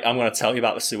being I'm going to tell you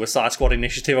about the Suicide Squad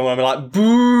initiative. I'm going to be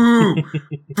boo!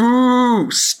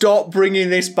 Boo! Stop bringing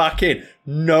this back in.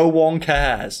 No one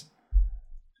cares.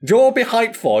 Do you know what I'd be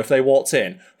hyped for if they walked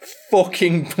in?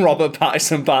 Fucking Robert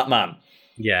Pattinson Batman.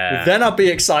 Yeah. Then I'd be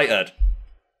excited.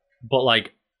 But,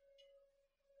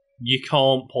 you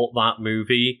can't put that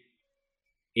movie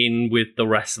in with the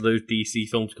rest of those DC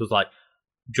films because,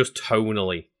 just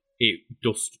tonally, it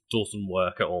just doesn't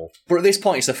work at all. But at this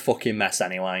point, it's a fucking mess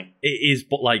anyway. It is,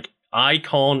 but I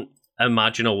can't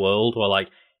imagine a world where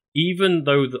even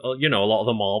though a lot of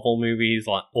the Marvel movies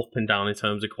up and down in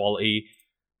terms of quality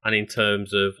and in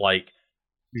terms of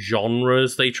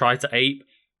genres they try to ape,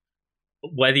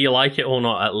 whether you like it or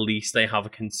not, at least they have a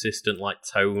consistent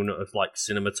tone of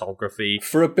cinematography.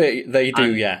 For a bit, they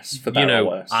do, yes. For better or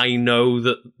worse. I know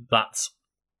that's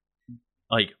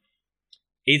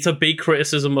it's a big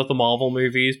criticism of the Marvel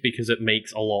movies because it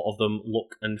makes a lot of them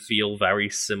look and feel very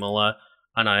similar,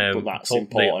 and but that's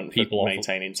important. People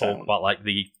maintaining talk tone. About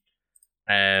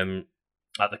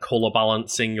the color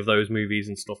balancing of those movies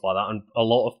and stuff like that, and a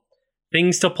lot of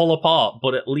things to pull apart.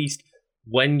 But at least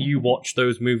when you watch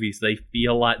those movies, they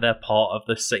feel like they're part of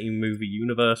the same movie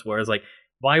universe. Whereas, like,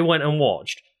 if I went and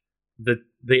watched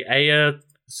the Ayer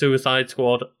Suicide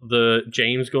Squad, the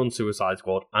James Gunn Suicide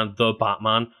Squad, and the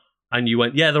Batman, and you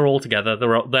went, yeah, they're all together,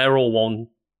 they're all one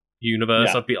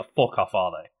universe, I'd be like, fuck off,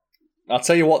 are they? I'll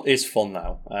tell you what is fun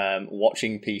now,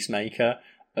 watching Peacemaker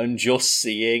and just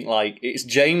seeing, like, it's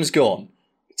James Gunn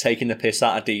taking the piss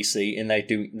out of DC, and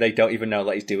they don't even know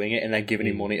that he's doing it, and they're giving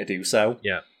him money to do so.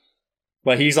 Yeah.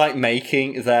 Where he's, like,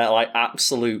 making their, like,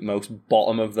 absolute most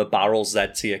bottom of the barrel Z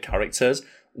tier characters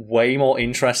way more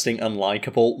interesting and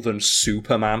likable than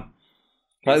Superman.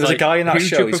 Like, there's a guy in that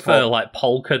show. Who do you prefer, like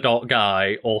Polka Dot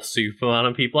Guy or Superman?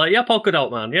 And people are like, yeah, Polka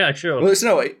Dot Man, yeah, sure. Well,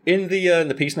 no, in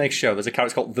the Peacemaker show, there's a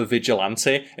character called the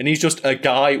Vigilante, and he's just a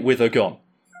guy with a gun,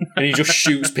 and he just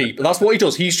shoots people. That's what he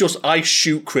does. He's just, I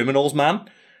shoot criminals, man.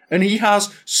 And he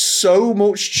has so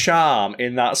much charm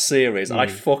in that series. I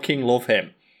fucking love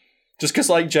him. Just because,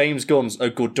 like, James Gunn's a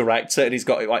good director, and he's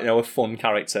got, like, you know, a fun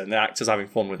character, and the actor's having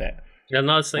fun with it. And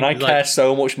I care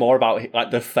so much more about,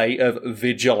 like, the fate of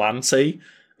Vigilante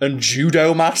and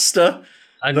Judo Master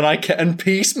and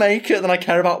Peacemaker than I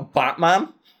care about Batman.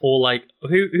 Or, like,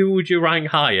 who would you rank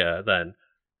higher then?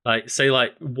 Like, say,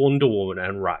 like, Wonder Woman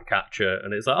and Ratcatcher,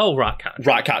 and it's like, oh, Ratcatcher.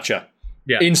 Ratcatcher.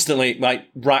 Yeah. Instantly, like,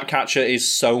 Ratcatcher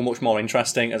is so much more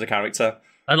interesting as a character.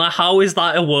 And, like, how is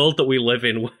that a world that we live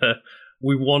in where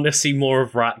we want to see more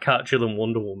of Ratcatcher than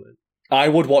Wonder Woman? I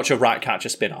would watch a Ratcatcher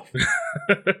spin-off.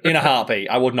 In a heartbeat.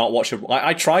 I would not watch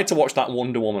I tried to watch that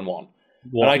Wonder Woman one.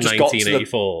 What, and I just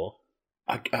 1984?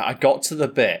 I got to the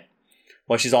bit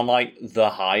where she's on, like,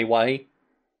 the highway.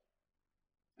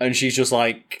 And she's just,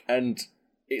 like... And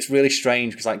it's really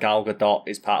strange because, like, Gal Gadot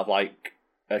is part of, like...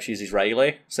 she's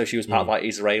Israeli. So she was part of, like,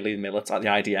 Israeli military,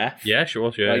 like, the IDF. Yeah, she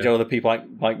was, yeah. Like, you know, the people,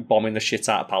 like bombing the shit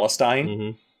out of Palestine.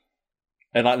 Mm-hmm.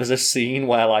 And, like, there's a scene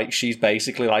where, like, she's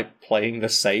basically, like, playing the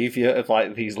savior of,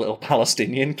 like, these little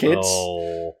Palestinian kids.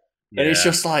 Oh, yeah. And it's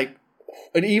just, like...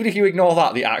 And even if you ignore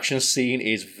that, the action scene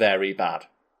is very bad.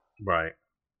 Right.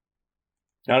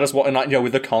 And I just want, like, you know,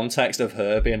 with the context of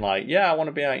her being like, yeah, I want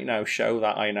to be, like, you know, show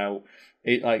that I know,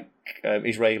 it, like,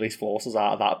 Israeli forces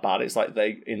aren't that bad. It's like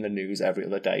they in the news every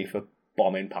other day for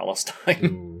bombing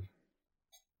Palestine.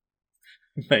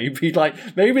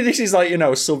 Maybe this is, like, you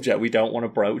know, a subject we don't want to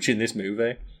broach in this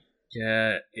movie.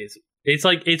 Yeah, it's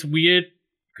like, it's weird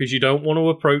because you don't want to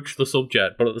approach the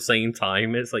subject, but at the same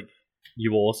time, it's like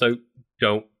you also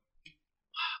don't.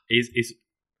 It's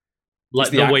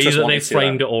like the way that they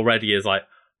framed it already is like,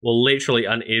 well, literally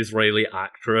an Israeli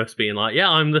actress being like, yeah,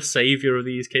 I'm the savior of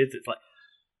these kids. It's like,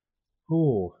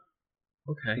 oh,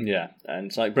 okay. Yeah, and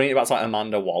it's like, bringing it back to, like,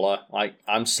 Amanda Waller, like,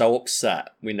 I'm so upset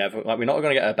we're not going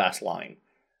to get her best line.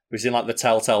 We've seen, like, the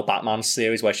Telltale Batman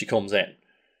series where she comes in.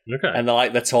 Okay. And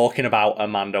they're talking about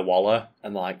Amanda Waller,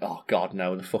 and they're like, oh god,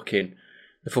 no, the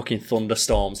fucking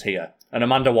thunderstorm's here. And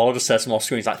Amanda Waller just says from off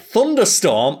screen, he's like,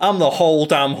 thunderstorm? I'm the whole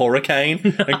damn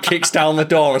hurricane. And kicks down the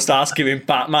door and starts giving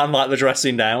Batman, like, the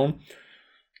dressing down.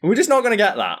 And we're just not going to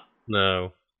get that.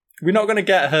 No. We're not going to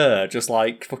get her just,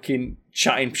 like, fucking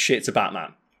chatting shit to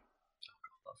Batman.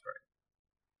 That's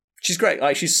great. She's great.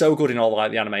 Like, she's so good in all,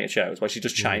 like, the animated shows where she's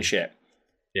just chatting shit.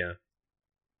 Yeah.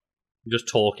 Just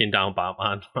talking down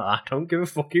Batman. I don't give a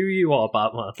fuck who you are,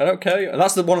 Batman. I don't care. And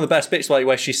that's one of the best bits, like,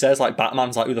 where she says, like,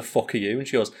 Batman's like, who the fuck are you? And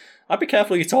she goes, I'd be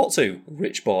careful who you talk to,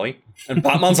 rich boy. And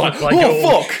Batman's like,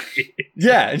 oh, fuck!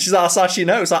 Yeah, and she's like, that's how she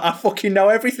knows. Like, I fucking know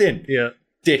everything. Yeah.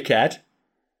 Dickhead.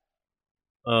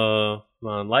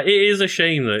 Man. Like, it is a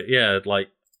shame that, yeah, like,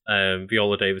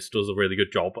 Viola Davis does a really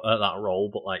good job at that role,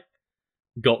 but, like,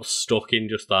 got stuck in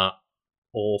just that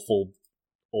awful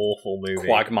movie.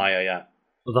 Quagmire, yeah.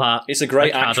 That it's a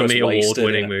great Academy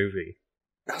Award-winning movie.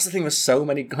 That's the thing with so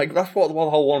many... Like, that's what the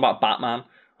whole one about Batman.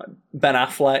 Like, Ben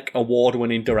Affleck,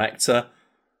 award-winning director,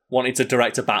 wanted to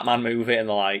direct a Batman movie, and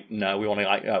they're like, no, we want to,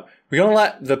 like... Oh, we're going to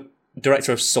let the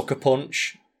director of Sucker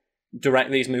Punch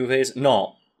direct these movies,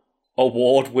 not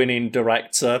award-winning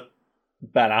director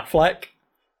Ben Affleck.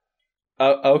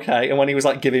 Okay, and when he was,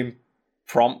 like, giving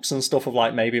prompts and stuff of,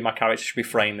 like, maybe my character should be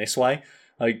framed this way...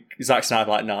 Like, Zack Snyder,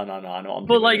 like, no, I know what I'm doing.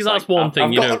 But, like, that's like, one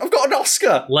thing, I've got an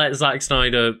Oscar! Let Zack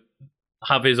Snyder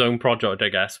have his own project, I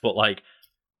guess, but, like,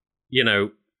 you know,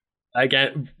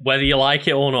 again, whether you like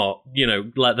it or not, you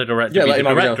know, let the director be the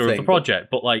director of the project.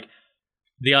 But, like,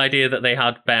 the idea that they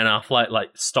had Ben Affleck, like,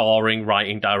 starring,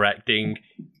 writing, directing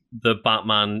the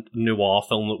Batman noir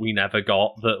film that we never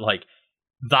got, that, like,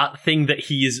 that thing that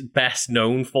he is best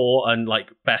known for and, like,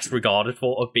 best regarded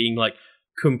for, of being, like,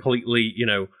 completely, you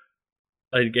know,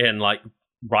 again, like,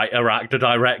 writer, actor,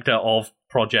 director of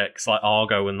projects like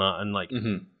Argo and that, and, like,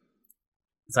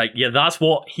 It's like, yeah, that's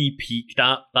what he peaked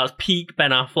at. That's peak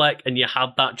Ben Affleck, and you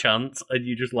had that chance, and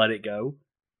you just let it go.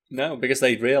 No, because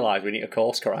they realised we need to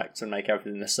course correct and make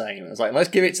everything the same. It's like, let's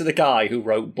give it to the guy who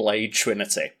wrote Blade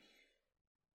Trinity.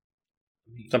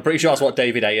 So I'm pretty sure that's what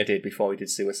David Ayer did before he did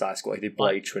Suicide Squad. He did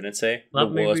Blade Trinity, the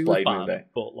worst Blade movie.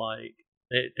 But like,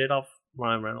 it did have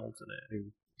Ryan Reynolds in it,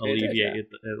 who alleviated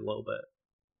it a little bit.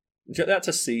 They had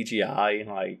to CGI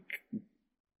like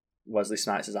Wesley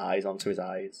Snipes' eyes onto his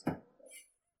eyes.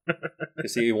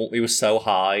 Because he was so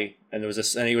high, and he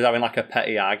was having like a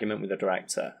petty argument with the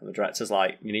director, and the director's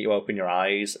like, "You need to open your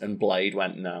eyes," and Blade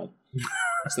went no.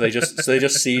 So they just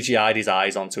CGI'd his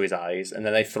eyes onto his eyes, and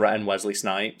then they threatened Wesley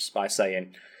Snipes by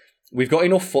saying, "We've got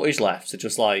enough footage left to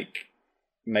just like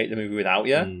make the movie without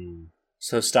you.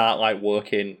 So start like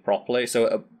working properly."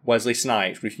 So Wesley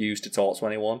Snipes refused to talk to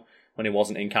anyone when he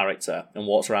wasn't in character, and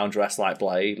walks around dressed like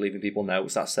Blade, leaving people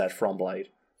notes that said "From Blade."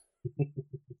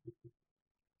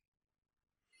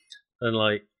 And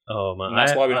like, oh man, and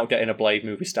that's why we're not getting a Blade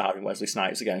movie starring Wesley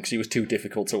Snipes again, because he was too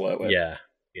difficult to work with. Yeah.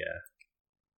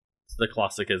 It's the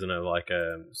classic, isn't it? Like,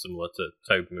 similar to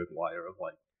Tobey Maguire of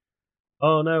like,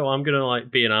 oh no, I'm gonna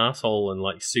like be an asshole and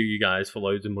like sue you guys for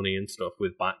loads of money and stuff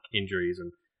with back injuries,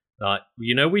 and like,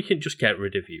 we can just get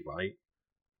rid of you, right?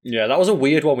 Yeah, that was a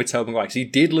weird one with Tobey Maguire, because he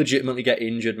did legitimately get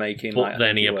injured making. But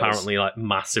then he apparently like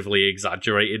massively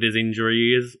exaggerated his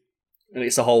injuries. And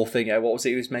it's the whole thing. What was it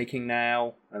he was making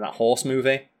now? And that horse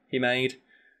movie he made?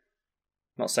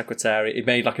 Not Secretary. He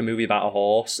made like a movie about a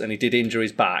horse, and he did injure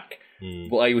his back.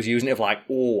 But he was using it of like,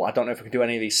 oh, I don't know if I can do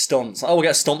any of these stunts. Oh, we'll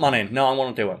get a stuntman in. No, I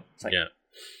want to do them. It's like,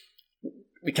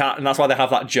 we can't, and that's why they have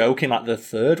that joke in like the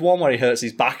third one where he hurts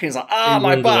his back and he's like,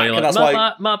 my back, like, and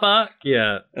that's my back,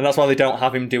 yeah. And that's why they don't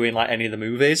have him doing like any of the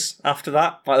movies after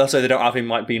that. Like that's why they don't have him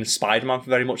like being Spider-Man for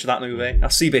very much of that movie.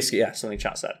 Seabiscuit, yeah, something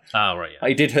chat said. Oh right, yeah.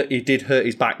 He did hurt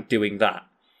his back doing that.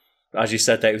 As you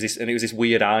said, it was this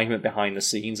weird argument behind the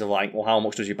scenes of like, well, how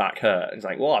much does your back hurt? And he's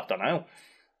like, well, I don't know.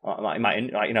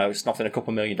 It's nothing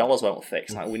 $2 million won't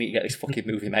fix. Like, we need to get this fucking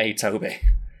movie made, Toby.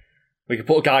 We could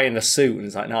put a guy in the suit, and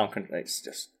he's like, no, it's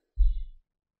just...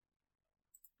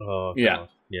 Oh, God.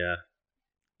 Yeah.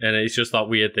 And it's just that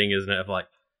weird thing, isn't it, of like,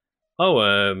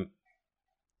 oh,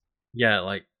 yeah,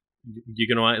 like,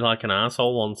 you're going to act like an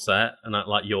asshole on set, and act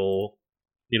like you're,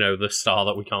 the star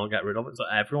that we can't get rid of. It's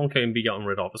like everyone can be gotten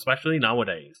rid of, especially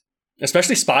nowadays.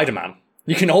 Especially Spider-Man.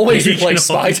 You can always replace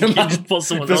Spider-Man. You can just put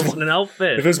someone else in an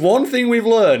outfit. If there's one thing we've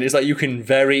learned, is that you can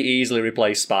very easily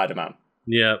replace Spider-Man.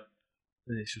 Yeah.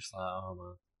 It's just like, oh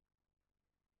man.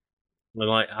 And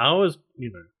like, how is,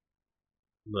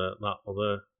 that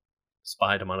other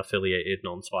Spider-Man affiliated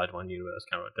non-Spider-Man universe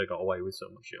character got away with so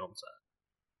much shit on set?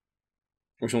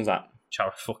 Which one's that?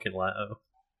 Jared fucking Leto.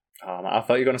 Oh, man, I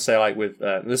thought you were going to say, like, with...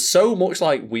 there's so much,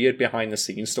 like, weird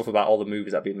behind-the-scenes stuff about all the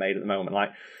movies that have been made at the moment.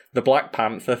 Like, the Black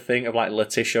Panther thing of, like,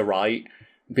 Letitia Wright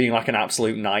being, like, an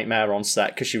absolute nightmare on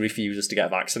set because she refuses to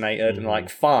get vaccinated. And, like,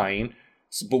 fine,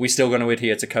 but we're still going to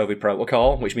adhere to COVID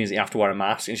protocol, which means that you have to wear a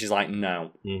mask. And she's like,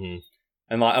 no.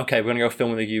 And, like, okay, we're going to go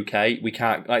film in the UK. We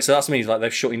can't... Like, so that's means, like,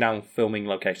 they're shutting down filming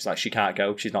locations. Like, she can't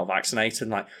go. She's not vaccinated.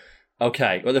 And, like...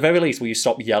 Okay, well, at the very least, will you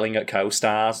stop yelling at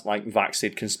co-stars like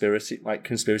vaccid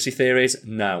conspiracy theories?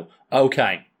 No.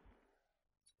 Okay.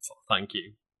 Thank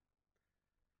you.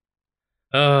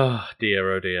 Oh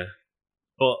dear, oh dear.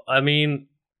 But I mean,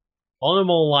 on a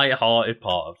more light-hearted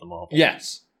part of the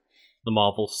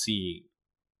Marvel scene,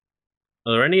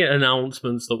 are there any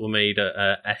announcements that were made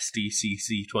at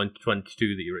SDCC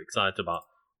 2022 that you're excited about?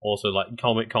 Also, like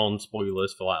Comic-Con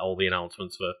spoilers for like all the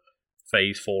announcements for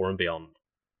Phase 4 and beyond.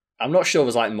 I'm not sure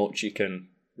there's like much you can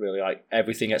really like.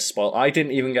 Everything gets spoiled. I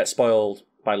didn't even get spoiled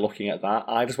by looking at that.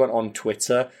 I just went on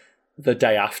Twitter the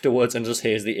day afterwards and just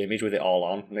here's the image with it all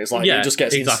on. And it's like it just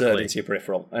gets inserted into your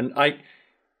peripheral. And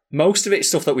most of it's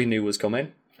stuff that we knew was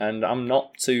coming. And I'm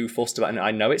not too fussed about it. I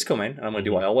know it's coming, and I'm going to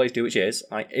do what I always do, which is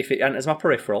if it enters my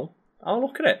peripheral, I'll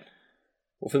look at it.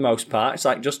 But for the most part, it's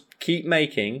like just keep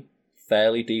making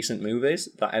fairly decent movies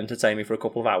that entertain me for a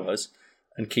couple of hours.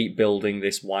 And keep building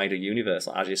this wider universe.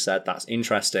 Like, as you said, that's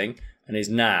interesting and is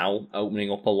now opening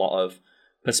up a lot of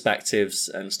perspectives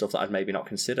and stuff that I'd maybe not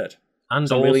considered. And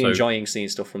so I'm really enjoying seeing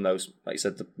stuff from those, like you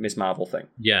said, the Ms. Marvel thing.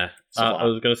 Yeah, I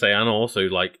was going to say, and also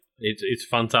like it's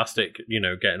fantastic,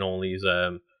 getting all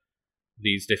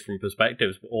these different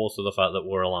perspectives, but also the fact that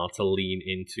we're allowed to lean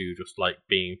into just like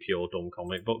being pure dumb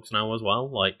comic books now as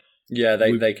well. Like, yeah,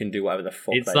 they can do whatever the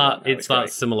fuck. It's that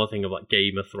similar thing of like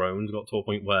Game of Thrones got to a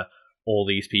point where all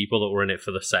these people that were in it for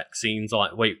the sex scenes are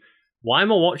like, wait, why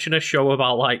am I watching a show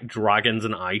about like dragons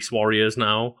and ice warriors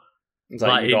now? It's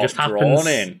like it just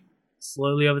happens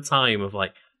slowly over time of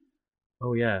like,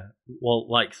 Oh yeah. Well,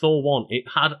 like Thor 1,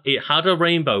 it had a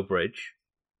rainbow bridge,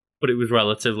 but it was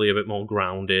relatively a bit more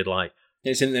grounded. Like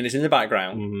it's in the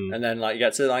background, and then like you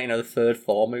get to like the third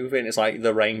Thor movie, and it's like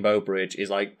the rainbow bridge is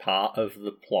like part of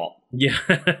the plot. Yeah,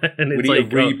 and we need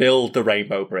to rebuild the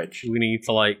rainbow bridge. We need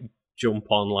to like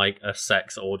jump on like a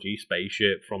sex orgy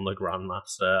spaceship from the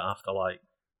Grandmaster after like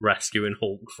rescuing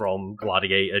Hulk from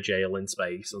Gladiator jail in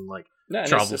space and like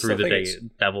travel through the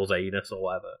devil's anus or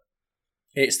whatever.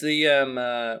 It's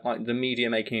the like the media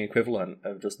making equivalent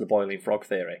of just the boiling frog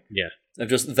theory. Yeah. Of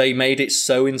just they made it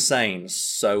so insane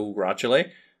so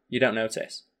gradually you don't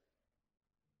notice.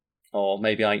 Or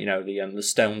maybe like the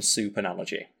stone soup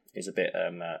analogy is a bit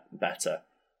better.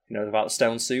 You know about the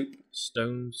stone soup?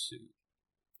 Stone soup.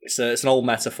 It's an old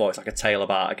metaphor. It's like a tale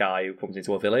about a guy who comes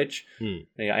into a village. And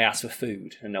he asks for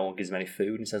food, and no one gives him any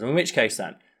food. And he says, well, in which case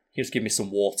then, you just give me some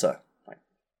water. Like,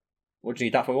 what do you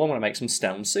need that for? Well, I want to make some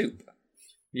stone soup.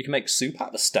 You can make soup out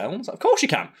of the stones? Like, of course you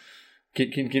can.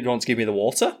 Can you want to give me the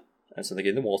water? And so they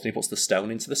give him the water, and he puts the stone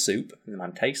into the soup, and the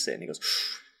man tastes it, and he goes,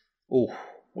 oh,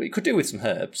 what you could do with some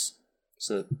herbs.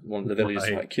 So one of the villagers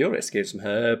is like curious, gives some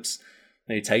herbs.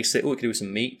 And he tastes it. Oh, we could do with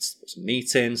some meat. Put some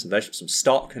meat in, some vegetables, some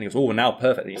stock. And he goes, oh, now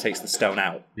perfect. And he takes the stone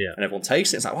out. Yeah. And everyone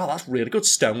tastes it. It's like, wow, that's really good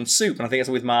stone soup. And I think it's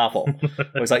with Marvel.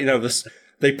 It's like,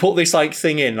 they put this like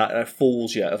thing in that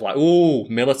fools you of like, oh,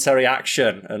 military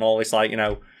action and all this like,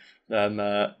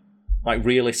 like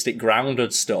realistic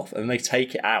grounded stuff. And then they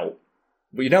take it out.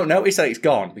 But you don't notice that it's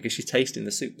gone because you're tasting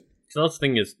the soup. So that's the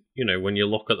thing is, when you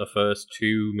look at the first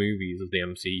two movies of the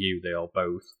MCU, they are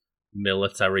both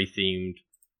military-themed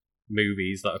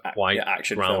movies that are quite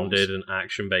grounded films. And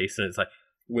action-based. And it's like,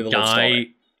 with a guy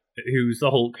who's the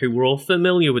Hulk, who we're all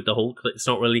familiar with the Hulk, it's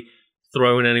not really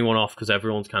throwing anyone off because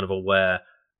everyone's kind of aware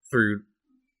through,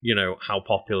 how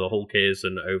popular Hulk is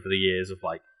and over the years of,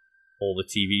 like, all the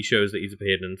TV shows that he's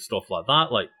appeared in and stuff like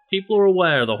that. Like, people are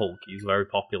aware of the Hulk. He's a very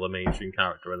popular mainstream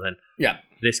character. And then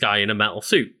this guy in a metal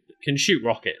suit can shoot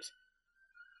rockets.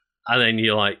 And then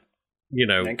you're like,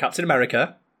 And Captain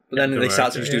America. But then they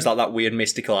start to introduce like that weird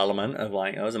mystical element of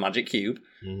like, oh, it's a magic cube.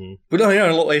 Mm-hmm. But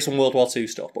look, there's some World War II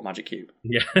stuff, but magic cube.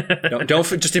 Yeah. don't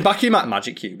just in back of your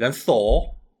magic cube. Then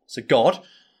Thor, it's a god.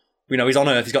 We know he's on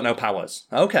Earth, he's got no powers.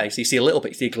 Okay, so you see a little bit,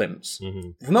 you see a glimpse.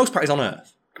 Mm-hmm. For the most part, he's on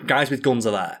Earth. Guys with guns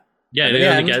are there. Yeah, and he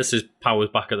only gets his powers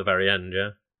back at the very end, yeah.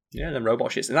 Yeah, and then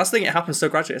robot shits. And that's the thing, it happens so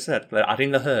gradually, I said. They're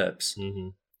adding the herbs. Mm-hmm.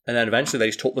 And then eventually they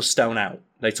just took the stone out.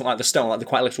 They took like the stone, like the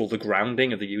quite literal, the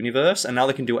grounding of the universe, and now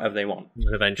they can do whatever they want.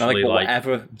 And eventually,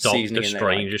 Doctor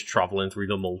Strange is traveling through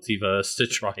the multiverse to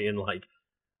try and like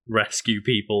rescue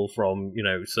people from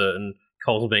certain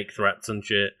cosmic threats and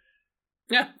shit.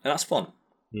 Yeah, and that's fun.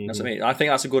 Mm-hmm. That's what I mean. I think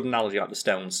that's a good analogy, like the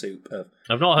stone soup of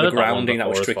I've not heard the grounding that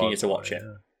was tricking you to watch it.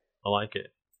 I like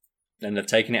it. And they've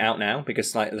taken it out now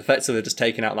because like the effects of they're just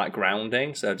taking out that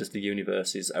grounding, so just the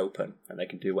universe is open and they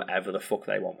can do whatever the fuck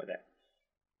they want with it.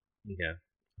 Yeah.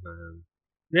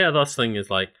 Yeah, that's the thing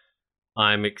is like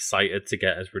I'm excited to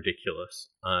get as ridiculous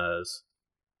as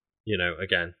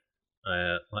again,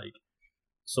 like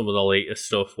some of the latest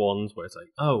stuff ones where it's like,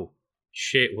 oh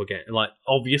shit, we're getting like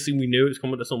obviously we knew it was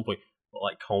coming at some point, but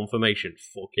like confirmation,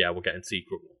 fuck yeah, we're getting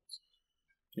Secret Wars.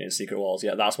 Yeah, Secret Wars,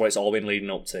 yeah, that's what it's all been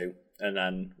leading up to. And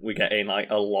then we get in like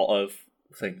a lot of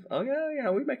things. Oh yeah,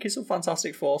 we're making some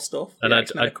Fantastic Four stuff. And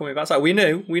X-Men are coming back. It's like we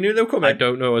knew they were coming. I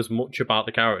don't know as much about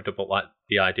the character, but like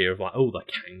the idea of like, oh, the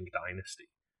Kang dynasty,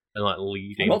 and like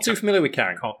leading. I'm not too familiar with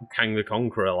Kang. Kang the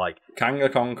Conqueror, like Kang the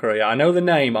Conqueror. Yeah, I know the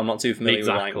name. I'm not too familiar with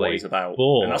like what he's about.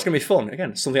 But and that's gonna be fun.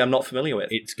 Again, something I'm not familiar with.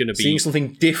 It's gonna be seeing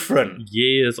something different.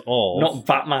 Years of not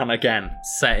Batman again.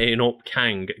 Setting up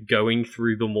Kang, going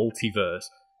through the multiverse,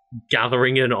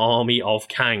 gathering an army of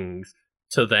Kangs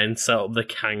to then set up the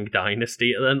Kang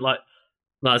dynasty, and then like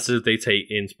that's if they take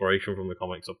inspiration from the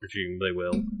comics. I presume they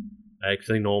will, because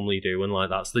they normally do, and like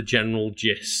that's the general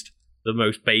gist, the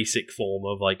most basic form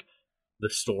of like the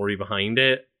story behind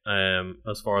it,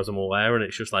 as far as I'm aware. And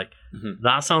it's just like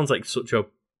that sounds like such a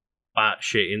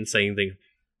batshit insane thing,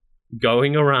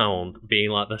 going around being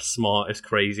like the smartest,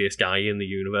 craziest guy in the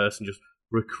universe and just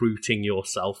recruiting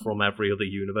yourself from every other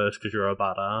universe because you're a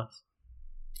badass.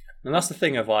 And that's the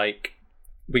thing of like,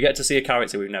 we get to see a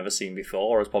character we've never seen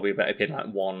before, or it's probably better appeared in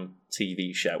like one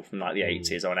TV show from like the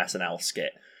 80s or an SNL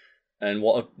skit. And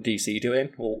what are DC doing?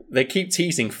 Well, they keep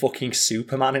teasing fucking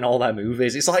Superman in all their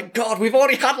movies. It's like, God, we've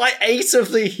already had like 8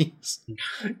 of these.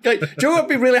 Do you know what would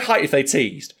be really hype if they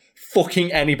teased?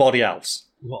 Fucking anybody else.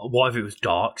 What if it was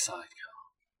Darkseid?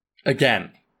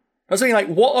 Again. I was thinking like,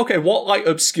 what like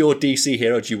obscure DC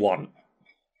hero do you want?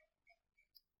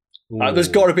 Like, there's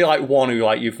got to be like one who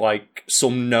like you've like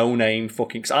some no-name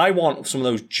fucking. Cause I want some of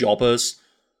those jobbers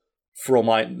from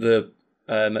like the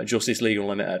Justice League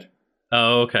Unlimited.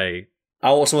 Oh, okay.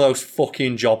 I want some of those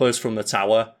fucking jobbers from the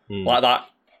tower. Like that.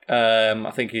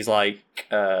 I think he's like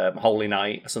Holy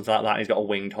Knight or something like that. He's got a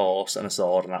winged horse and a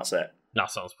sword, and that's it.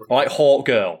 That sounds pretty. Or like Hawk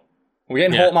Girl. We're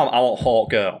getting Hawkman. I want Hawk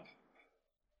Girl.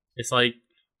 It's like,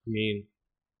 I mean,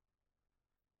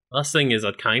 last thing is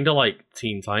I'd kind of like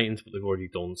Teen Titans, but they've already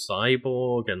done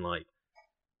Cyborg, and like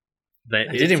they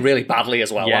did him really badly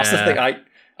as well. Yeah. That's the thing.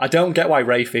 I don't get why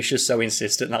Ray Fisher's so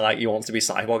insistent that like he wants to be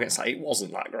Cyborg. It's like it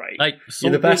wasn't that great. Like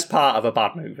you're the best part of a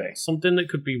bad movie. Something that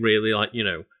could be really like, you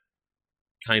know,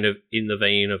 kind of in the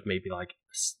vein of maybe like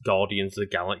Guardians of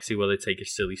the Galaxy, where they take a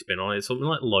silly spin on it. Something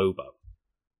like Lobo.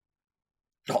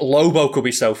 Lobo could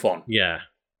be so fun. Yeah.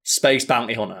 Space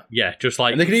bounty hunter. Yeah, just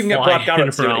like and they could even get Brad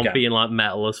Garrett to do it again. Being like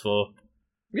metal as fuck.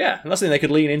 Yeah, and that's the thing, they could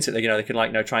lean into it. You know, they could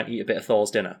like try and eat a bit of Thor's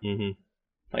dinner.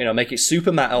 Mm-hmm. You know, make it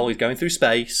super metal. He's going through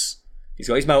space. He's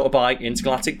got his motorbike,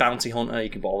 intergalactic bounty hunter. You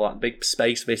can put all that big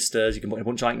space vistas. You can put a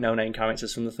bunch of like no-name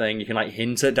characters from the thing. You can like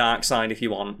hint at Darkseid if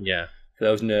you want. Yeah. For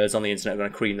those nerds on the internet who are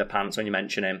going to cream their pants when you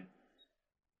mention him.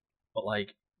 But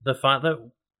like the fact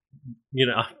that, you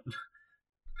know,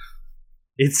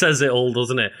 it says it all,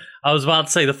 doesn't it? I was about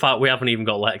to say the fact we haven't even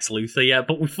got Lex Luthor yet,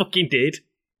 but we fucking did.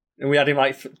 And we had him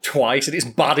like twice, and it's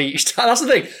bad each time. That's the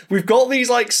thing. We've got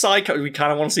these like psycho we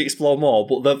kind of want to see explore more,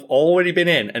 but they've already been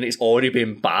in, and it's already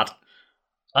been bad.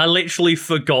 I literally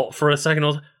forgot for a second. I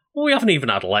was like, well, we haven't even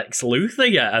had Lex Luthor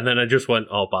yet, and then I just went,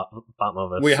 "Oh, Batman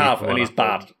vs. We have, and he's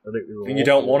bad. And you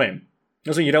don't want him.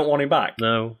 Also, you don't want him back.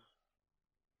 No.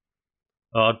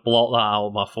 Oh, I'd block that out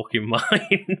of my fucking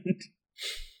mind.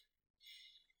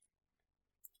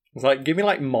 It's like, give me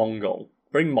like Mongol.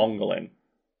 Bring Mongol in.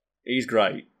 He's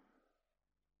great.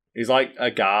 He's like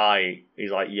a guy.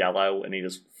 He's like yellow, and he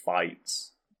just fights.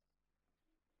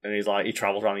 And he's like, he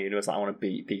travels around the universe like, I want to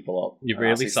beat people up. You're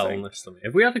really selling this to me.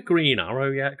 Have we had a Green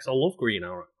Arrow yet? Because I love Green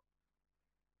Arrow.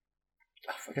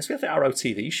 I guess we have the Arrow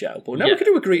TV show. But no, we could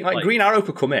do a Green Arrow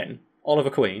could come in. Oliver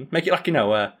Queen. Make it like, you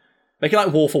know, make it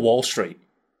like Wolf of Wall Street.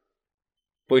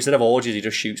 But instead of orgies, he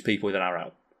just shoots people with an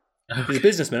arrow. Okay. He's a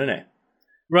businessman, isn't he?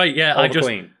 Right, yeah. Oliver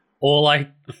Queen. All I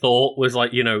thought was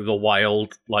like, you know, the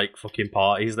wild, like, fucking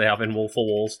parties they have in Wolf of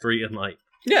Wall Street and like...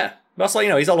 Yeah. That's like, you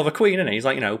know, he's Oliver Queen, isn't he? He's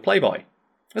like, you know, Playboy.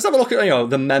 Let's have a look at, you know,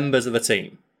 the members of the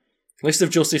team. List of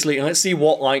Justice League, and let's see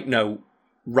what, like,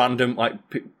 random, like...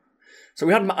 So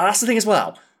we had... That's the thing as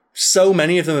well. So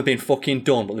many of them have been fucking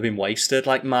done, but they've been wasted.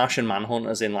 Like Martian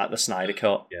Manhunters in, like, the Snyder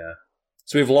Cut. Yeah.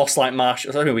 So we've lost, like,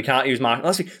 Martian... I mean, we can't use Martian...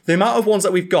 Let's see. The amount of ones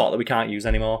that we've got that we can't use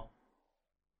anymore.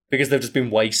 Because they've just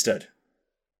been wasted.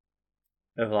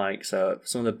 Of, like, so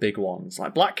some of the big ones.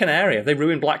 Like, Black Canary. Have they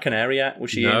ruined Black Canary yet?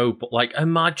 Was she No, but, like,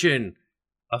 imagine...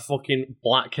 a fucking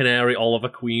Black Canary Oliver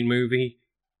Queen movie.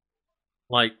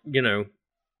 Like, you know,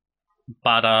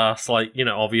 badass, like, you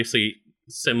know, obviously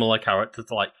similar character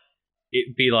to, like,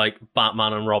 it'd be like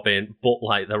Batman and Robin, but,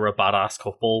 like, they're a badass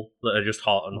couple that are just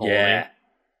hot and horny. Yeah.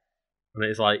 And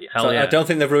it's like, hell yeah. I don't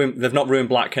think they've not ruined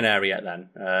Black Canary yet then.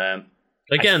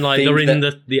 Again, like, they're in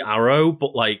the Arrow,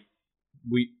 but, like,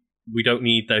 we don't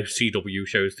need those CW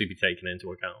shows to be taken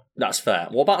into account. That's fair.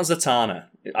 What about Zatanna?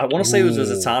 I want to say there was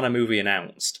a Zatanna movie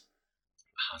announced.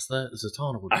 Has there?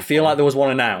 Zatanna would be I feel like there was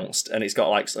one announced, and it's got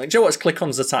like do you know what? Let's click on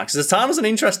Zatanna. Zatanna's an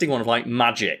interesting one of like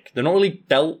magic. They're not really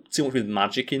dealt too much with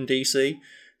magic in DC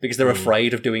because they're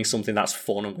afraid of doing something that's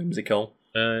fun and whimsical.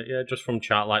 Yeah, just from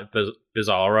chat like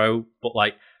Bizarro, but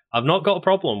like I've not got a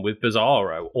problem with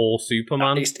Bizarro or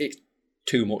Superman. It's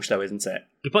too much though, isn't it?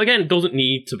 But again, it doesn't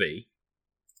need to be.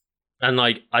 And,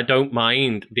 like, I don't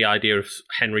mind the idea of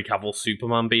Henry Cavill's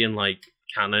Superman being, like,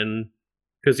 canon.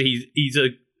 Because he's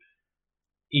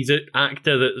an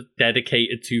actor that's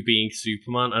dedicated to being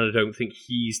Superman, and I don't think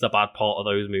he's the bad part of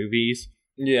those movies.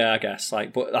 Yeah, I guess.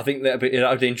 Like, but I think that it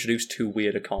would introduce too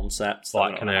weird a concept.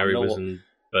 Black Canary was in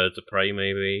Birds of Prey,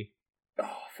 maybe.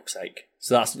 Oh, fuck's sake.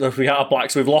 So we got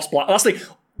Black, so we've lost Black. That's the...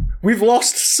 We've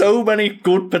lost so many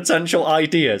good potential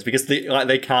ideas because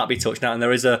they can't be touched now, and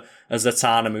there is a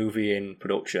Zatanna movie in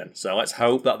production. So let's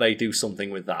hope that they do something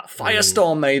with that.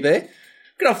 Firestorm, maybe. We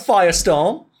could have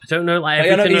Firestorm. I don't know. Like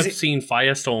everything I've seen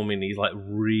Firestorm in, he's like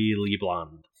really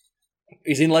bland.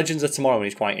 He's in Legends of Tomorrow, and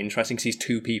he's quite interesting because he's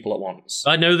two people at once.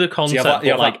 I know the concept,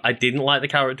 but like I didn't like the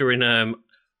character in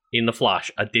The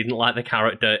Flash. I didn't like the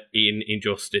character in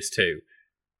Injustice 2.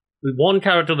 The one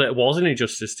character that was in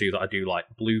Injustice 2 that I do like,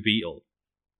 Blue Beetle.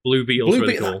 Blue Beetle's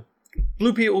really cool.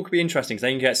 Blue Beetle could be interesting because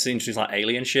then you get to introduce like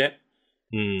alien shit.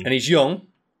 And he's young.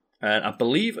 And I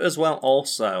believe as well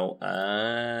also,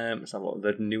 let's have a look,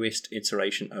 the newest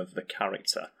iteration of the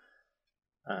character.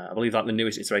 I believe that the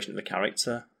newest iteration of the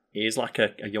character is like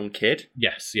a young kid.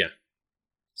 Yes, yeah.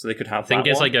 So they could have. I think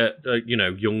it's like a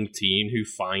young teen who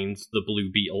finds the Blue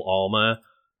Beetle armor,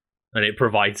 and it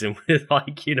provides him with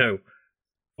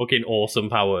fucking awesome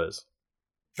powers.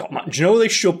 God, man, do you know what they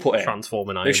should put in?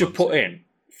 Transforming Iron They should put in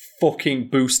fucking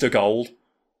Booster Gold.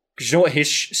 Because you know what his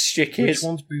shtick is? Which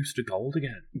one's Booster Gold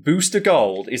again? Booster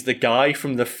Gold is the guy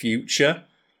from the future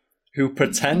who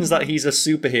pretends that he's a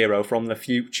superhero from the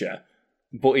future,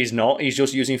 but he's not. He's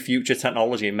just using future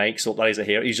technology and makes up that he's a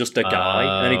hero. He's just a guy.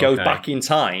 And then he goes back in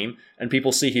time, and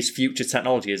people see his future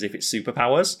technology as if it's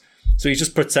superpowers. So he's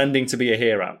just pretending to be a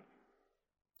hero.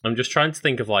 I'm just trying to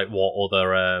think of what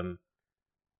other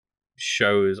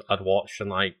shows I'd watched,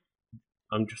 and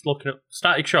I'm just looking at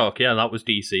Static Shock. Yeah, that was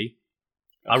DC.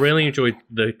 I really enjoyed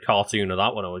the cartoon of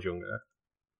that when I was younger.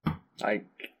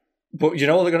 But you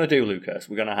know what they're going to do, Lucas?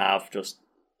 We're going to have just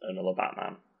another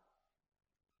Batman.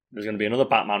 There's going to be another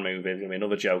Batman movie. There's going to be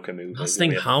another Joker movie. That's the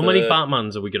thing. How many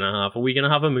Batmans are we going to have? Are we going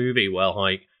to have a movie where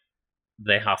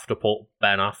they have to put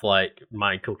Ben Affleck,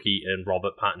 Michael Keaton,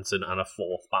 Robert Pattinson, and a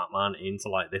fourth Batman into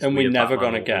this? And we're never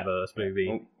going to get movie.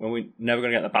 And we're never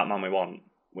going to get the Batman we want,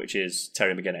 which is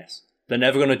Terry McGinnis. They're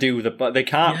never going to do but they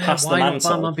can't pass the mantle. Why not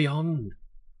Batman Beyond?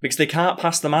 Because they can't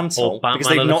pass the mantle because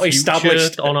they've not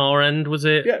established on our end, was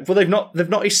it? Yeah, well, they've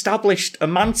not established a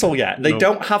mantle yet. They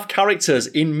don't have characters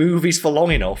in movies for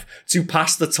long enough to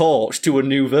pass the torch to a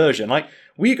new version.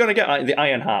 We're going to get the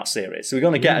Ironheart series, so we're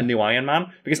going to get a new Iron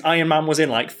Man because Iron Man was in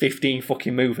 15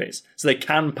 fucking movies, so they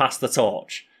can pass the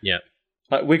torch. Yeah,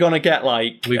 we're going to get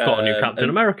we've got a new Captain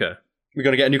America. We're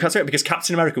going to get a new Captain America because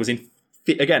Captain America was in.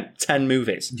 Again, 10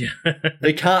 movies. Yeah.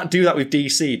 They can't do that with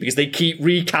DC because they keep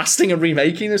recasting and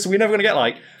remaking this. So we're never going to get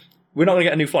we're not going to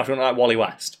get a new Flash. We're not Wally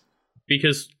West.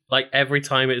 Because every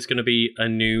time it's going to be a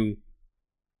new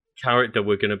character,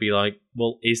 we're going to be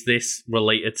well, is this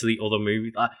related to the other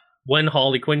movie? When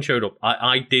Harley Quinn showed up,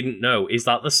 I didn't know. Is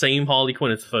that the same Harley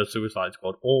Quinn as the first Suicide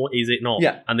Squad, or is it not?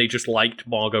 Yeah. And they just liked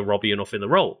Margot Robbie enough in the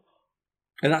role.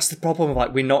 And that's the problem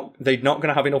of they're not going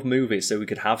to have enough movies so we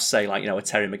could have, say, a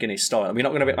Terry McGinnis story. We're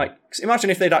not going to be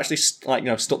imagine if they'd actually stuck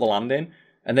the landing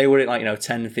and they were at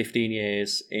 10, 15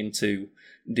 years into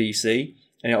DC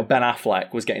and Ben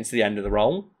Affleck was getting to the end of the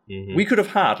role. Mm-hmm. We could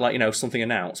have had something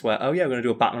announced where, oh yeah, we're going to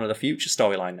do a Batman of the Future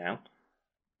storyline now.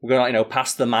 We're going to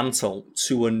pass the mantle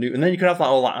to a new, and then you could have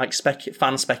all that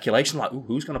fan speculation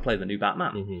who's going to play the new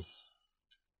Batman? Mm-hmm.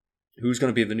 Who's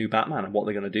going to be the new Batman and what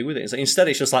they're going to do with it. Instead,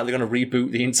 it's just they're going to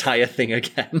reboot the entire thing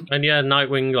again. And yeah,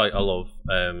 Nightwing, I love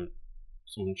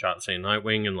some chat saying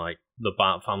Nightwing and the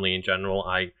Bat family in general.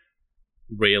 I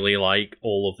really like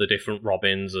all of the different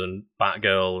Robins and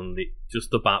Batgirl and just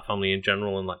the Bat family in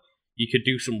general. And you could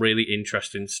do some really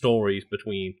interesting stories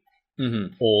between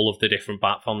all of the different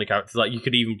Bat family characters. You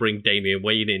could even bring Damian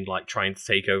Wayne in, trying to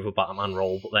take over Batman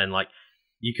role, but then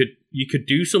you could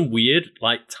do some weird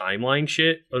timeline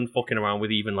shit and fucking around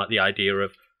with even the idea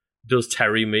of, does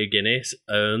Terry McGinnis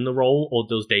earn the role, or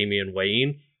does Damian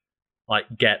Wayne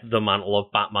get the mantle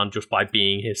of Batman just by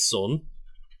being his son?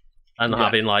 And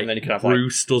having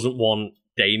Bruce doesn't want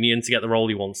Damian to get the role,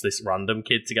 he wants this random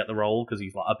kid to get the role because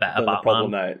he's a better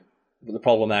Batman. The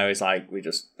problem there is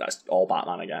that's all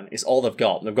Batman again. It's all they've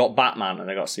got. They've got Batman and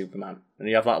they've got Superman. And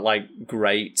you have that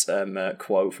great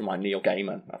quote from Neil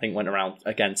Gaiman, I think went around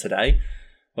again today,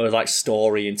 where there's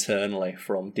story internally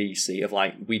from DC of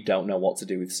we don't know what to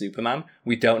do with Superman.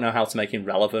 We don't know how to make him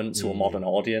relevant to a modern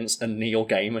audience. And Neil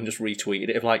Gaiman just retweeted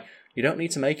it of you don't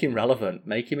need to make him relevant,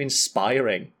 make him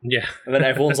inspiring. Yeah. And then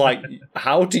everyone's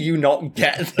how do you not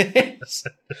get this?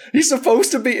 He's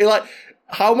supposed to be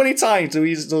how many times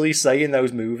does he say in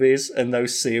those movies and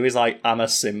those series, I'm a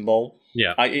symbol?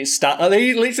 Yeah. They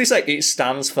literally say it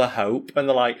stands for hope, and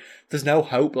they're there's no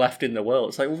hope left in the world.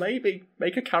 It's well, maybe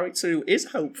make a character who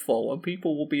is hopeful, and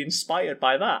people will be inspired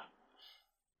by that.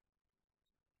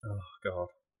 Oh, God.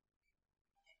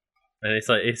 And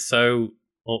it's so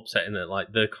upsetting that,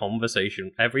 the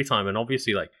conversation every time, and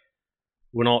obviously,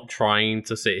 we're not trying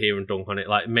to sit here and dunk on it,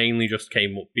 mainly just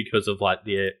came up because of,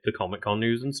 the Comic-Con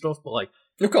news and stuff, but,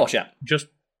 of course, yeah. Just,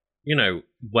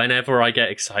 whenever I get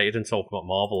excited and talk about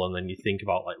Marvel, and then you think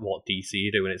about, what DC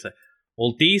are doing, it's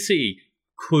well, DC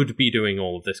could be doing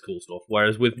all of this cool stuff,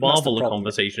 whereas with Marvel, the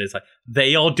conversation is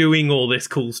they are doing all this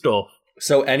cool stuff.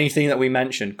 So anything that we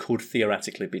mentioned could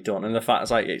theoretically be done, and the fact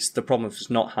is, it's the problem of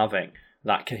just not having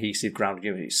that cohesive ground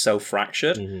unit. It's so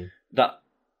fractured that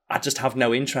I just have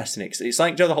no interest in it. It's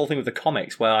the whole thing with the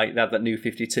comics where they had that New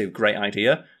 52, great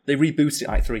idea. They rebooted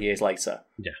it 3 years later.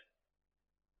 Yeah.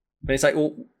 But it's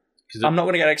well, I'm not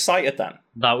going to get excited then.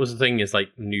 That was the thing is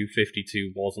New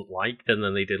 52 wasn't liked, and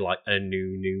then they did a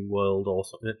new World or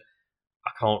something.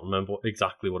 I can't remember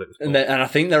exactly what it was called. And I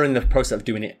think they're in the process of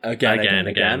doing it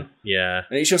again. Yeah.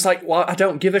 And it's just like, well, I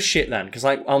don't give a shit then, because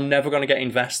like, I'm never going to get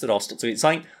invested or stuff to it. It's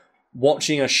like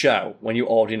watching a show when you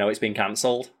already know it's been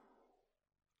cancelled.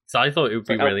 So I thought it would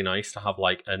be really nice to have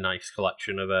like a nice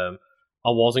collection of. I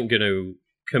wasn't going to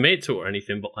commit to it or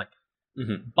anything, but like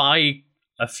buy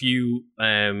a few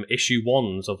issue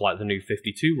ones of like the new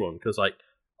 52 run, because like,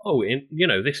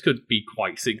 this could be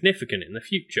quite significant in the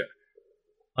future.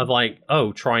 Of like,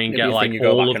 try and get like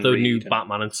all of the new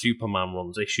Batman and Superman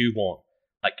runs, issue 1,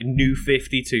 like new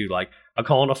 52. Like, I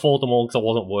can't afford them all because I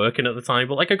wasn't working at the time,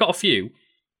 but like I got a few.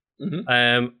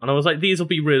 And I was like, these will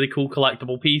be really cool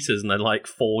collectible pieces, and then like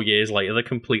 4 years later, they're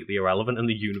completely irrelevant, and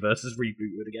the universe is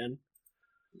rebooted again.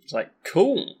 It's like,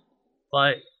 cool.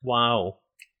 Like, wow.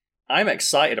 I'm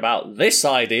excited about this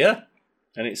idea.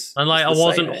 And like, I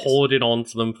wasn't hoarding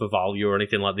onto them for value or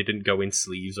anything. Like, they didn't go in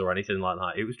sleeves or anything like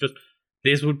that. It was just,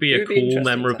 this would be a cool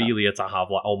memorabilia to have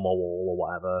like on my wall or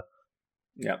whatever.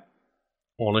 Yep.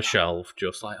 On a shelf,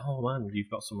 just like, oh man,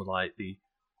 you've got some of like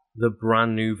the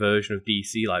brand new version of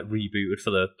DC like rebooted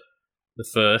for the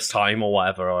first time or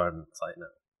whatever. And it's like, no,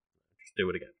 just do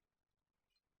it again.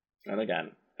 And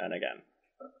again. And again.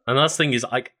 And that's the thing is,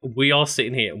 like, we are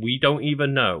sitting here, we don't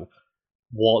even know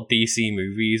what DC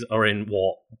movies are in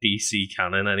what DC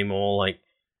canon anymore. Like,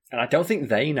 and I don't think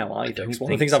they know either. One of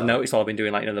the things I've noticed while I've been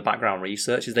doing like the background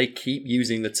research is they keep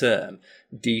using the term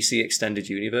DC Extended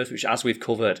Universe, which, as we've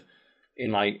covered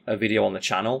in like a video on the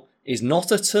channel, is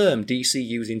not a term DC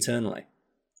use internally.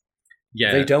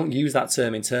 Yeah, they don't use that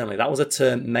term internally. That was a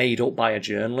term made up by a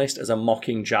journalist as a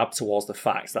mocking jab towards the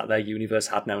fact that their universe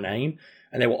had no name.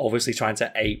 And they were obviously trying to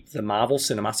ape the Marvel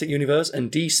Cinematic Universe, and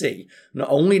DC not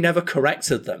only never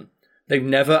corrected them, they've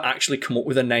never actually come up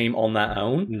with a name on their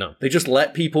own. No. They just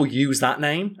let people use that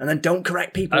name and then don't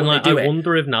correct people and when like, they do it. I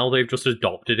wonder if now they've just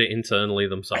adopted it internally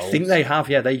themselves. I think they have,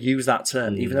 yeah. They use that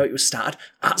term, even though it was started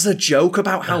as a joke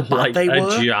about how bad they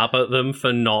were. A jab at them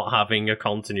for not having a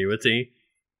continuity.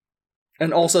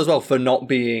 And also as well for not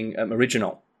being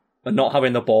original and not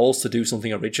having the balls to do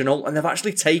something original. And they've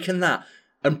actually taken that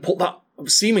and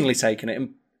seemingly taken it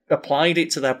and applied it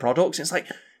to their products. It's like,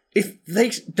 if they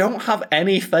don't have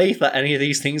any faith that any of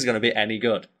these things are going to be any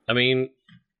good. I mean,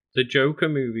 the Joker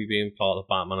movie being part of the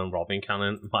Batman and Robin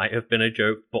canon might have been a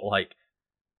joke, but like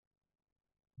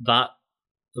that,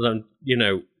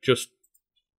 just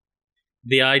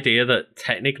the idea that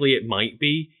technically it might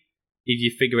be, if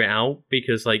you figure it out,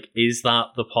 because like, is that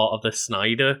the part of the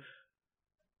Snyder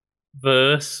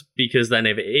verse? Because then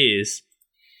if it is,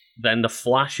 then the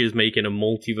Flash is making a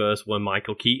multiverse where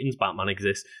Michael Keaton's Batman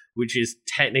exists, which is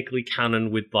technically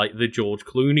canon with like the George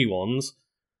Clooney ones.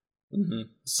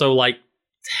 So like,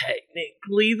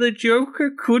 technically the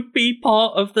Joker could be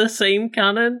part of the same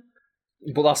canon.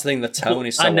 But that's the thing, the tone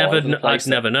is so all over the place. I'd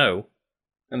never know.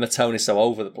 And the tone is so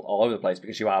all over the place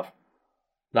because you have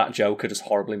that Joker just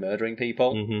horribly murdering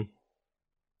people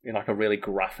in like a really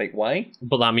graphic way.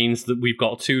 But that means that we've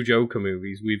got 2 Joker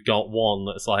movies. We've got one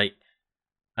that's like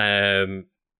the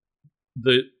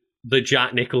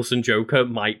Jack Nicholson Joker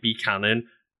might be canon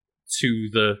to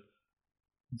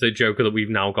the Joker that we've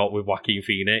now got with Joaquin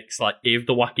Phoenix. Like, if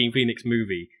the Joaquin Phoenix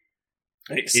movie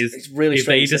it's really if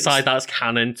they decide that's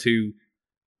canon to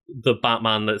the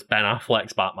Batman that's Ben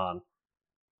Affleck's Batman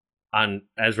and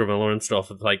Ezra Miller and stuff,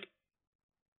 it's like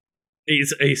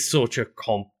it's such a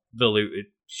convoluted,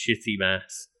 shitty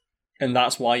mess. And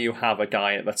that's why you have a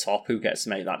guy at the top who gets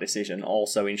to make that decision,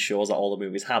 also ensures that all the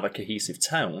movies have a cohesive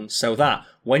tone, so that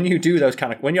when you do those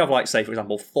when you have, like, say, for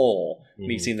example, Thor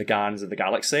meeting the Guardians of the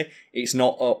Galaxy, it's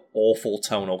not an awful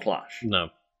tonal clash. No.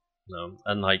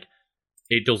 And, like,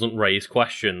 it doesn't raise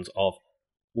questions of,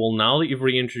 well, now that you've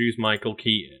reintroduced Michael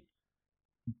Keaton,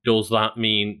 does that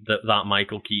mean that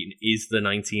Michael Keaton is the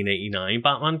 1989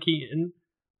 Batman Keaton?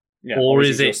 Yeah, or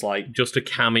is it just a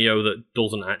cameo that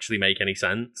doesn't actually make any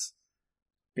sense?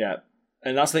 Yeah,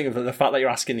 and that's the thing, the fact that you're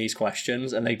asking these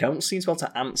questions and they don't seem to be able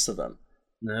to answer them.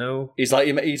 No. It's like,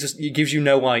 it gives you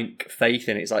no, like, faith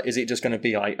in it. It's like, is it just going to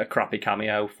be, like, a crappy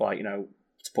cameo for, like, to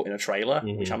put in a trailer,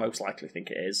 which I most likely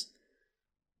think it is.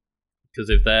 Because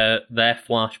if their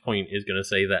flashpoint is going to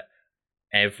say that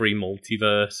every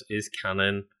multiverse is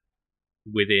canon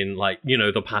within, like,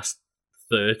 the past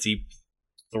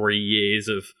 33 years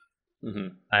of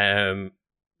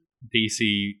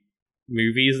DC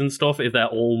movies and stuff, if they're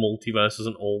all multiverses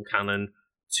and all canon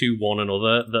to one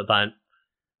another,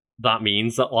 that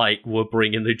means that, like, we're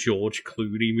bringing the George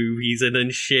Clooney movies in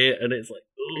and shit, and it's like,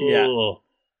 ugh. Yeah.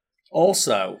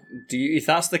 Also, if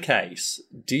that's the case,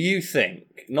 do you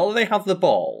think, not that they have the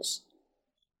balls,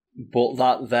 but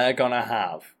that they're gonna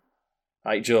have,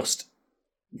 like, just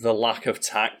the lack of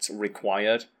tact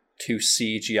required to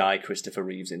CGI Christopher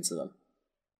Reeves into them?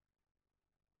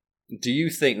 Do you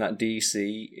think that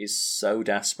DC is so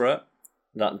desperate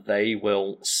that they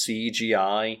will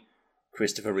CGI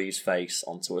Christopher Reeve's face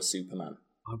onto a Superman?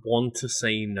 I want to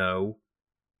say no,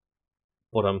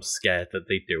 but I'm scared that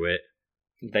they do it.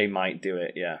 They might do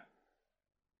it, yeah.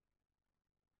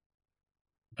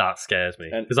 That scares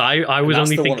me. Because I was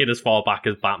only thinking as far back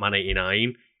as Batman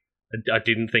 89. I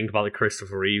didn't think about the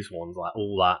Christopher Reeves ones, like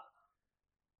all that.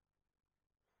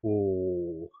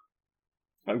 Ooh.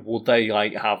 Like, would they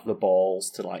have the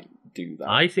balls to do that?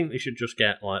 I think they should just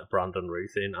get Brandon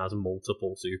Routh in as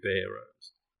multiple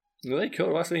superheroes. Well, they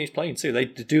could. That's the thing he's playing too. They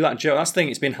do that joke. That's the thing.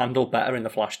 It's been handled better in the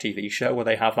Flash TV show where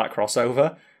they have that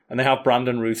crossover and they have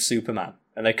Brandon Routh Superman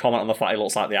and they comment on the fact he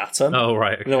looks like the Atom. Oh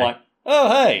right. Okay. And they're like, "Oh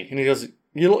hey," and he goes,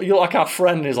 "You look like our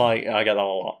friend." And he's like, "I get that a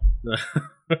lot."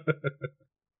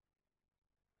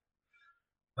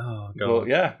 Oh god. But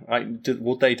yeah,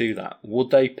 would they do that? Would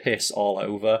they piss all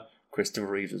over Christopher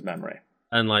Reeves' memory?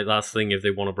 And that's the thing, if they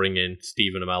want to bring in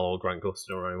Stephen Amell or Grant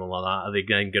Gustin or anyone like that, are they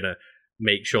then gonna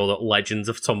make sure that Legends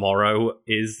of Tomorrow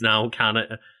is now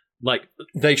canon?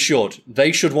 They should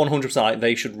 100%.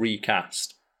 They should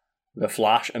recast the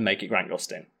Flash and make it Grant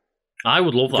Gustin. I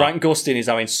would love that. Grant Gustin is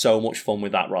having so much fun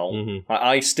with that role. Mm-hmm.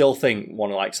 I still think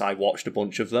I watched a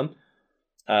bunch of them.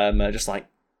 Just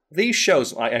these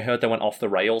shows, I heard they went off the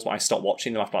rails, but I stopped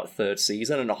watching them after the third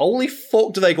season, and holy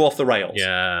fuck do they go off the rails.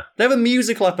 Yeah. They have a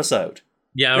musical episode.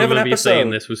 Yeah, I remember you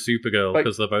saying this was Supergirl,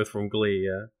 because they're both from Glee,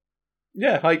 yeah.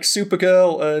 Yeah,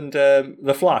 Supergirl and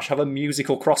The Flash have a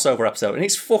musical crossover episode, and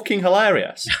it's fucking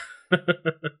hilarious.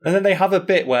 And then they have a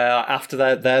bit where after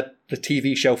the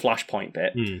TV show Flashpoint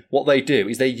bit, what they do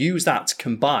is they use that to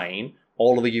combine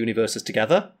all of the universes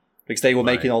together. Because they were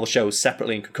making all the shows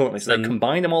separately and concurrently, so they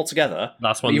combined them all together.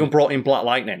 That's when they even brought in Black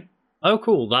Lightning. Oh,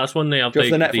 cool! That's when they have the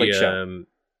Netflix show.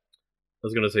 I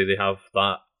was going to say they have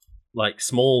that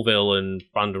Smallville and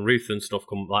Brandon Routh and stuff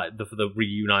come the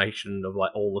reunition of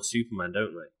all the Supermen,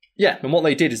 don't they? Yeah, and what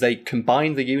they did is they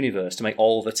combined the universe to make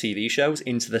all the TV shows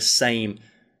into the same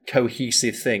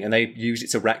cohesive thing, and they used it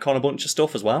to retcon a bunch of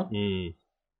stuff as well.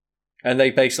 And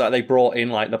they basically they brought in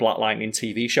the Black Lightning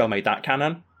TV show, made that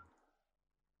canon.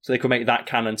 So they could make that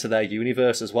canon to their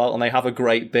universe as well. And they have a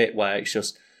great bit where it's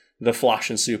just the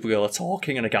Flash and Supergirl are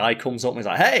talking and a guy comes up and he's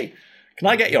like, "Hey, can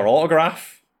I get your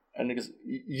autograph?" And he goes,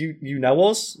 you know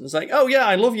us? And it's like, "Oh yeah,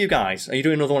 I love you guys. Are you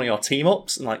doing another one of your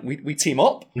team-ups?" And we team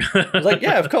up? I was like,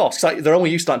 "Yeah, of course." Cause they're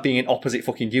only used to being in opposite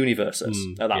fucking universes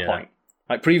at that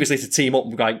point. Previously to team up,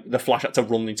 the Flash had to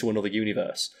run into another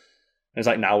universe. And it's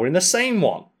like, now we're in the same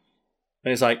one.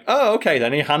 And it's like, "Oh, okay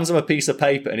then." He hands him a piece of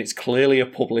paper and it's clearly a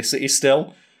publicity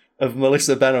still of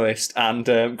Melissa Benoist and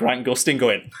Grant Gustin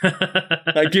going,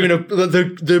 giving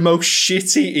the most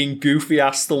shitty and goofy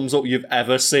ass thumbs up you've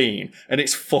ever seen, and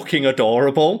it's fucking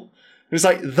adorable. It's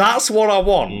that's what I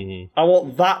want. Mm-hmm. I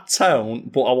want that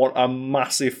tone, but I want a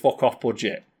massive fuck off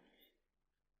budget.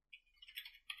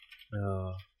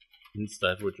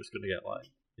 Instead, we're just gonna get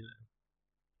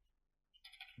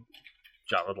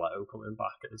Jared Leto coming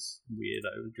back as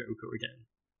weirdo Joker again.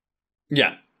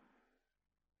 Yeah.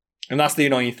 And that's the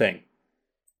annoying thing.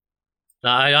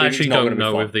 I actually don't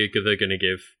know if they're going to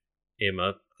give him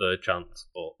a third chance,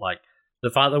 but the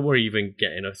fact that we're even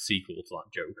getting a sequel to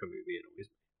that Joker movie annoys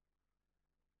me.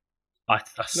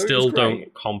 I still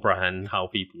don't comprehend how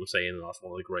people are saying that's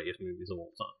one of the greatest movies of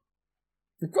all time.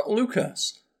 We've got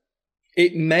Lucas.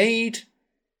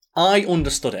 I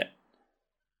understood it.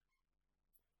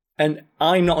 And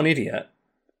I'm not an idiot,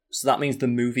 so that means the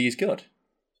movie is good.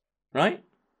 Right?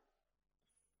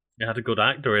 It had a good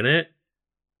actor in it.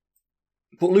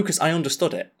 But Lucas, I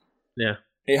understood it. Yeah.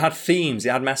 It had themes,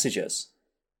 it had messages.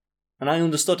 And I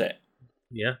understood it.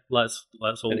 Yeah, let's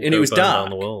all and it was dark. Around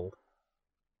the world.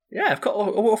 Yeah, of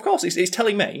course. It's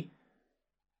telling me.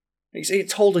 It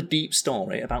told a deep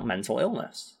story about mental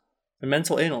illness. And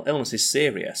mental illness is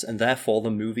serious, and therefore the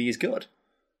movie is good.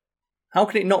 How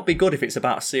can it not be good if it's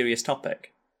about a serious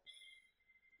topic?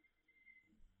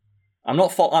 I'm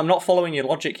not following your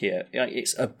logic here.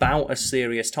 It's about a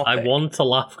serious topic. I want to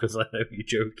laugh because I know you're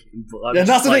joking, but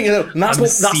that's the thing. That's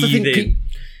the thing.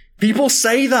 People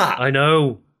say that. I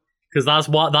know, because that's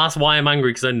why I'm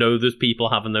angry. Because I know there's people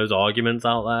having those arguments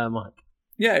out there. I'm like,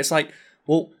 yeah, it's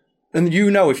well, and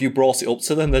if you brought it up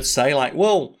to them, they'd say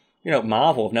well,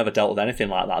 Marvel have never dealt with anything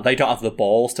like that. They don't have the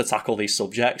balls to tackle these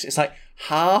subjects. It's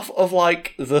half of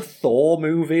the Thor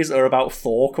movies are about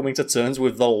Thor coming to terms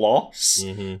with the loss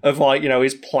of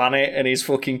his planet and his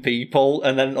fucking people,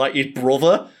 and then his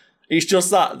brother It's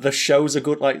just that the shows are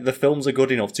good, like the films are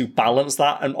good enough to balance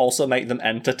that and also make them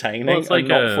entertaining and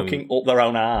not fucking up their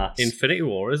own ass. Infinity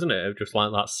War, isn't it? Of just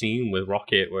like that scene with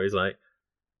Rocket where he's like,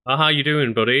 "Oh, how you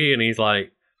doing, buddy?" And he's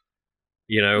like,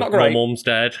 "You know, my mum's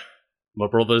dead, my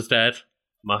brother's dead,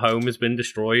 my home has been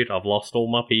destroyed, I've lost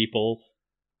all my people."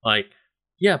 Like,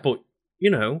 yeah, but you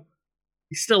know,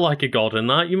 he's still like a god in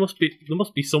that. There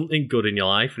must be something good in your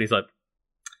life. And he's like,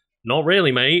 "Not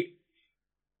really, mate.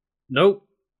 Nope."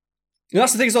 And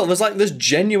that's the thing as well. There's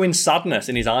genuine sadness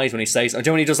in his eyes when he says,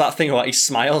 when he does that thing where he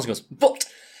smiles and goes, "But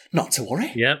not to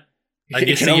worry." Yeah. And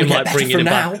you see him like bringing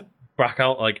it back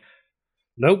out like,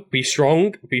 "Nope, be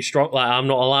strong. Like, I'm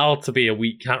not allowed to be a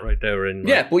weak character." And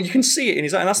yeah, but you can see it in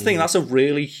his eye. And that's the thing. That's a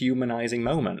really humanizing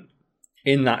moment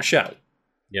in that show.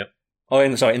 Yep.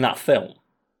 In that film.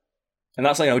 And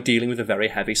that's like, dealing with a very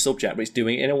heavy subject, but it's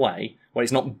doing it in a way where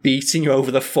it's not beating you over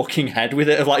the fucking head with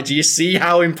it of like, do you see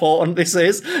how important this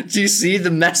is? Do you see the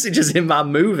messages in that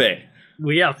movie?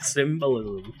 We have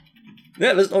symbolism.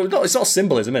 Yeah, it's not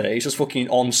symbolism, is it? It's just fucking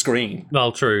on screen.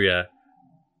 Well, true, yeah.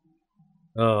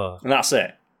 Oh. And that's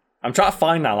it. I'm trying to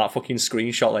find now that fucking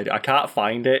screenshot lady. I can't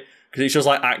find it because it's just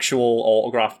like actual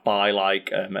autograph by like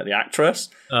the actress.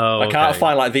 Oh, I can't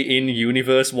find like the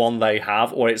in-universe one they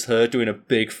have, or it's her doing a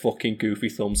big fucking goofy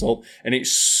thumbs up, and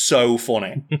it's so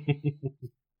funny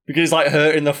because it's like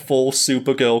her in the full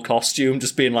Supergirl costume,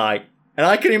 just being like, and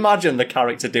I can imagine the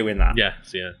character doing that.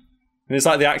 Yes, yeah. And it's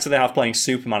like the actor they have playing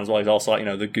Superman as well. He's also like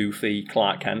the goofy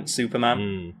Clark Kent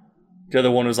Superman. The other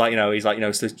one was like he's like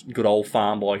it's this good old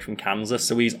farm boy from Kansas,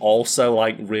 so he's also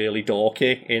like really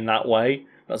dorky in that way.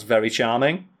 That's very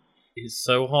charming. It's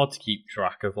so hard to keep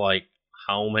track of like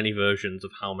how many versions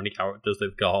of how many characters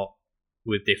they've got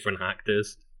with different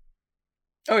actors.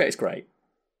 Oh yeah, it's great.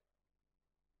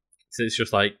 So it's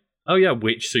just like, oh yeah,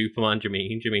 which Superman do you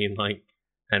mean? Do you mean like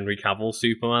Henry Cavill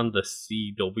Superman, the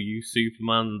CW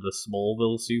Superman, the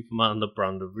Smallville Superman, the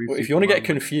Brandon Routh Well, if you want to get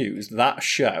confused, that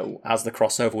show has the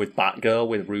crossover with Batgirl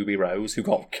with Ruby Rose, who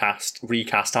got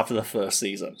recast after the first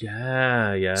season.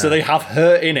 Yeah. So they have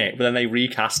her in it, but then they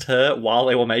recast her while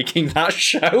they were making that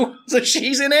show. So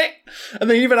she's in it. And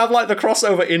they even have like the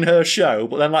crossover in her show,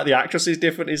 but then like the actress is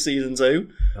different in season 2.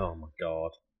 Oh my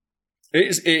god.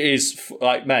 It is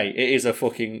like, mate, it is a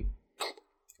fucking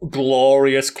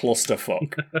glorious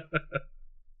clusterfuck.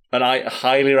 And I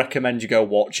highly recommend you go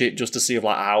watch it just to see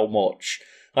like how much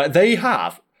like they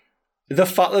have the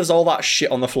fact there's all that shit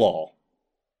on the floor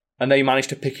and they managed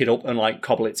to pick it up and like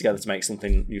cobble it together to make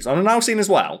something useful. And I'm now seeing as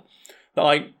well that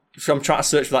like, so I'm trying to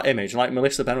search for that image and like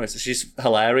Melissa Benoist, she's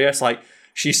hilarious. Like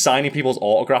she's signing people's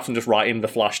autographs and just writing the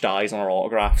Flash dies on her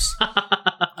autographs.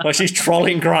 Like she's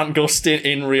trolling Grant Gustin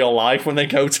in real life when they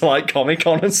go to like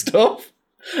Comic-Con and stuff.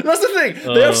 And that's the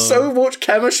thing. They have so much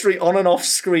chemistry on and off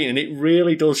screen, and it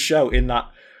really does show in that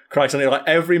Christ. And like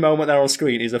every moment they're on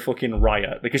screen is a fucking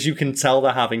riot because you can tell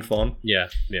they're having fun. Yeah.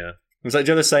 It's like,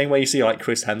 do you know the same way you see like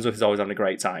Chris Hemsworth is always having a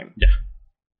great time? Yeah.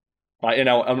 Like,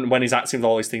 when he's acting with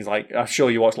all these things, like I'm sure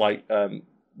you watch like the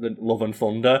Love and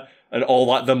Thunder and all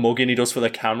like the mugging he does for the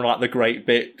camera, like the great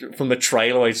bit from the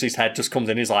trailer where his head just comes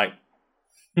in, he's like,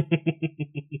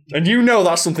 and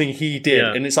that's something he did,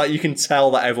 and it's like you can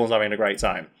tell that everyone's having a great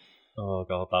time. Oh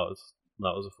god, that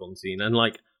was a fun scene, and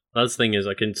like that's the thing is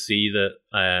I can see that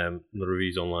the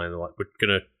reviews online are like, we're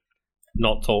gonna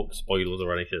not talk spoilers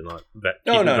or anything, like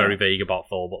very vague about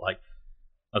Thor, but like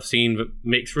I've seen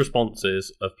mixed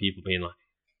responses of people being like,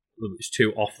 it's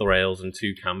too off the rails and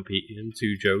too campy and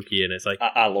too jokey, and it's like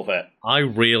I love it. I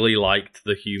really liked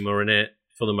the humor in it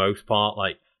for the most part,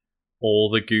 like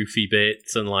all the goofy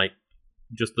bits and like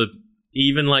just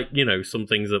even like some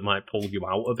things that might pull you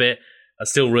out a bit. I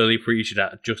still really appreciate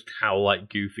just how like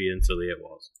goofy and silly it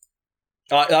was.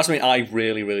 That's me. I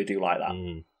really, really do like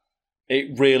that.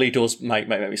 It really does make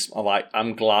me like.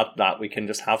 I'm glad that we can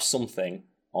just have something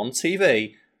on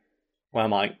TV where I'm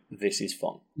like, this is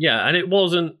fun. Yeah, and it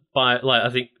wasn't by like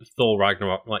I think Thor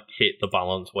Ragnarok like hit the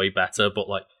balance way better, but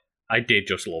like I did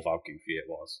just love how goofy it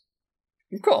was.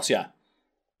 Of course, yeah.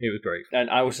 It was great, and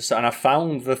I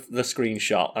found the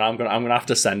screenshot, and I'm gonna have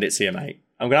to send it to you, mate.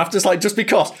 I'm gonna have to just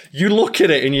because you look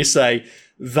at it and you say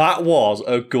that was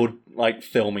a good like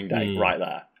filming day right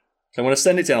there. So I'm gonna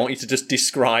send it to you. I want you to just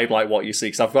describe like what you see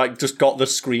because I've like just got the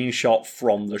screenshot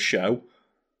from the show.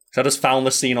 So I just found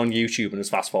the scene on YouTube and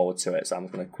just fast forward to it. So I'm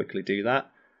gonna quickly do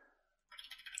that,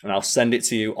 and I'll send it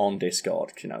to you on Discord.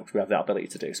 Because we have that ability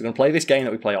to do. So we're gonna play this game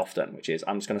that we play often, which is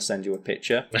I'm just gonna send you a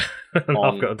picture. I've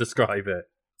got to describe it.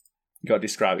 You got to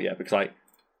describe it, yeah, because like,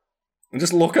 and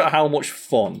just look at how much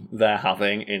fun they're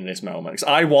having in this moment. Because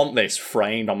I want this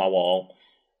framed on my wall.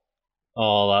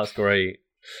 Oh, that's great.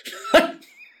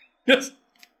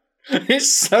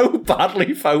 It's so badly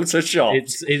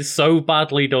photoshopped. It's so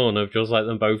badly done of just like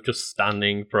them both just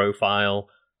standing profile,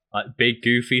 like big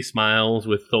goofy smiles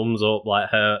with thumbs up, like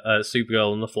her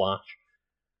Supergirl and the Flash,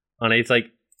 and it's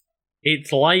like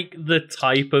the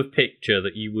type of picture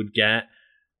that you would get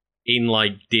in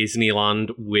like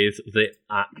Disneyland with the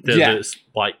actor that's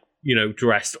like, you know,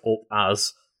 dressed up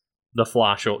as the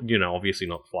Flash, or, you know, obviously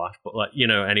not Flash, but like, you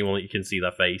know, anyone that you can see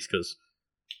their face, because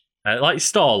like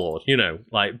Star-Lord, you know,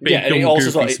 like big dumb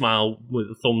goofy smile with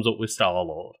a thumbs up with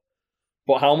Star-Lord.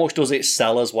 But how much does it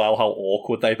sell as well how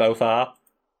awkward they both are?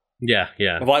 Yeah.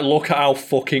 Like, look at how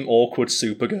fucking awkward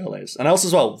Supergirl is. And also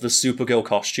as well, the Supergirl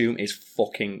costume is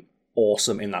fucking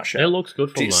awesome in that show. It looks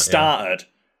good from it started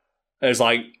as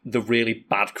like the really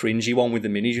bad cringy one with the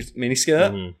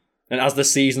miniskirt. And as the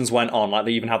seasons went on, like,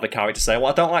 they even have the character say, well,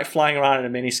 I don't like flying around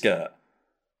in a miniskirt.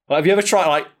 Like, have you ever tried,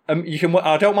 like,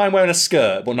 I don't mind wearing a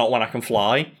skirt, but not when I can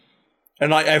fly.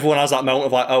 And, like, everyone has that moment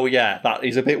of, like, oh, yeah, that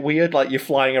is a bit weird. Like, you're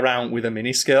flying around with a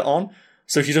miniskirt on.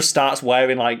 So she just starts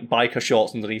wearing, like, biker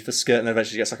shorts underneath the skirt, and then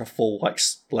eventually gets, like, a full, like,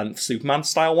 length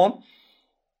Superman-style one.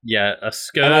 Yeah, a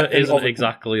skirt isn't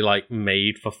exactly, like,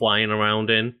 made for flying around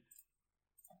in.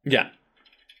 Yeah.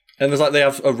 And there's like, they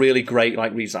have a really great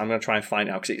like reason. I'm going to try and find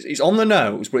it out because it's on the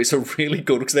nose, but it's a really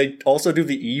good, because they also do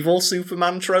the evil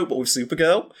Superman trope, but with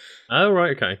Supergirl. Oh,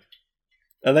 right, okay.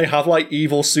 And they have like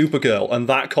evil Supergirl, and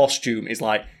that costume is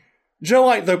like, do you know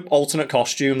like the alternate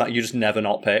costume that you just never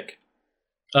not pick?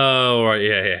 Oh, right,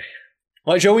 yeah.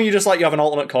 Like, Joe, when you just like, you have an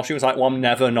alternate costume, it's like, well, I'm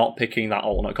never not picking that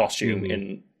alternate costume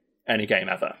in any game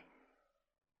ever.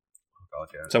 God,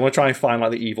 yeah. So I'm going to try and find like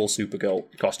the evil Supergirl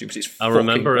costume, because it's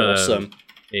fucking awesome.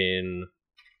 In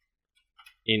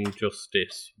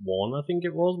Injustice 1, I think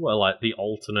it was, where like the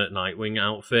alternate Nightwing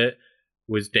outfit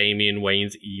was Damian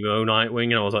Wayne's emo Nightwing,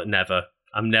 and I was like, never.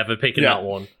 I'm never picking that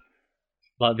one.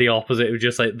 Like the opposite, it was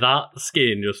just like that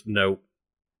skin, just nope.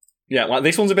 Yeah, like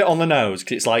this one's a bit on the nose,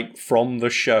 because it's like from the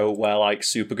show where like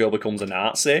Supergirl becomes a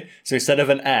Nazi. So instead of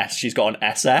an S, she's got an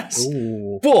SS.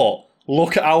 Ooh. But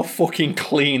look at how fucking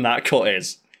clean that cut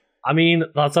is. I mean,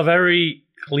 that's a very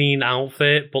clean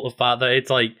outfit, but the fact that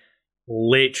it's like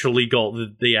literally got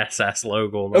the SS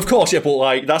logo on it. Of course, yeah, but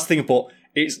like that's the thing, but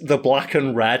it's the black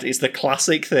and red. It's the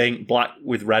classic thing, black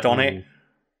with red on it.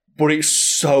 But it's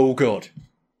so good.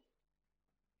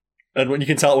 And when you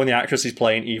can tell when the actress is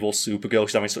playing evil Supergirl,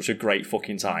 she's having such a great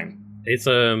fucking time. It's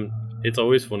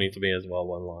always funny to me as well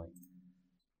when like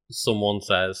someone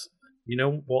says, you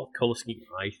know what colour scheme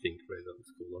I think really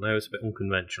looks cool? I know it's a bit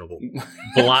unconventional, but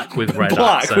black with red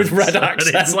accents. Black with red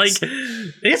accents.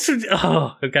 And it's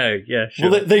like, okay, yeah,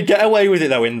 sure. Well, they get away with it,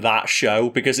 though, in that show,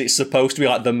 because it's supposed to be,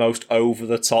 like, the most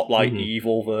over-the-top, like,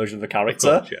 evil version of the character.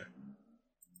 Of course, yeah.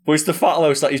 But it's the fact,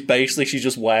 though, it's like, she's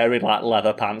just wearing, like,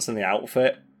 leather pants in the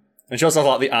outfit. And she also has,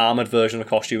 like, the armoured version of the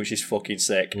costume, which is fucking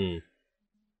sick. And,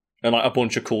 like, a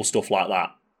bunch of cool stuff like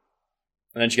that.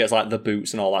 And then she gets, like, the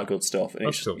boots and all that good stuff. And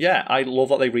it's just, yeah, I love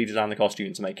that they redesigned the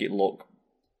costume to make it look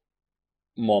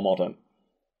more modern.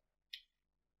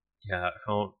 Yeah, I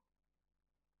can't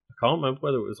remember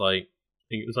whether it was, like, I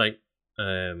think it was, like,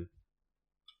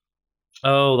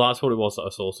 oh, that's what it was that I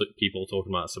saw people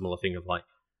talking about a similar thing of, like,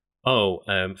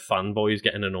 fanboys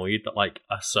getting annoyed that, like,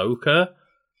 Ahsoka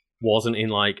wasn't in,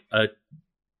 like, a,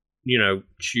 you know,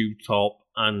 tube top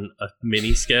and a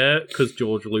mini skirt, because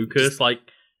George Lucas, like,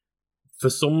 for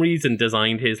some reason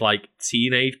designed his like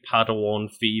teenage Padawan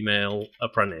female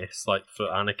apprentice, like for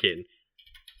Anakin,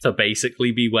 to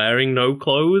basically be wearing no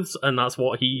clothes, and that's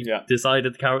what he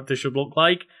decided the character should look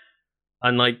like.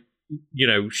 And like, you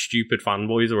know, stupid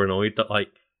fanboys are annoyed that like,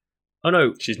 oh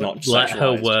no, she's not let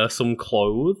her wear some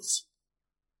clothes.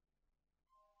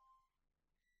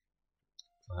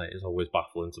 That is always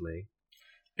baffling to me.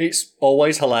 It's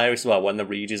always hilarious as well when the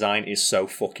redesign is so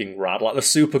fucking rad. Like the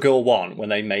Supergirl one, when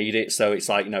they made it so it's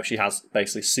like, you know, she has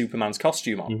basically Superman's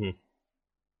costume on.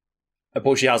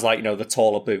 But she has like, you know, the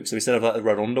taller boots. So instead of like the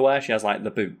red underwear, she has like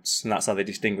the boots, and that's how they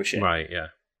distinguish it. Right, yeah.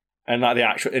 And like the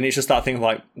actual, and it's just that thing of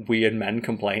like weird men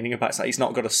complaining about, it's like, he's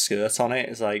not got a skirt on it.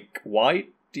 It's like, why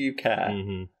do you care?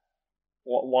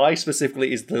 Why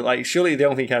specifically is the, like, surely the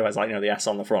only thing you care about is like, you know, the S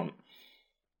on the front.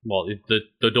 Well,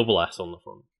 the double S on the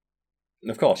front.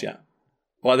 Of course, yeah.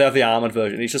 Well, they have the armoured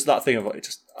version. It's just that thing of, like,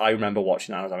 just, I remember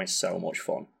watching that, I was having so much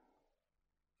fun.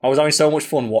 I was having so much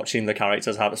fun watching the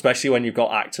characters have, especially when you've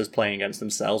got actors playing against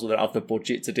themselves, where they don't have the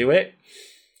budget to do it.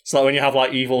 So like when you have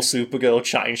like evil Supergirl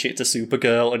chatting shit to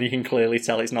Supergirl, and you can clearly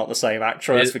tell it's not the same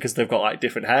actress because they've got like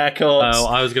different haircuts. Oh,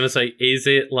 I was going to say, is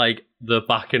it like the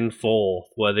back and forth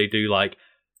where they do like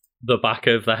the back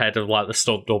of the head of like the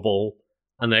stunt double,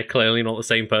 and they're clearly not the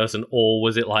same person, or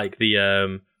was it like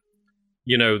the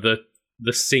you know,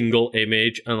 the single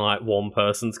image and like one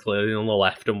person's clearly on the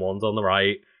left and one's on the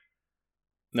right.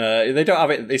 No, they don't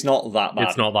have it. It's not that bad.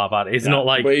 It's not that bad. It's not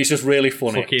like, but it's just really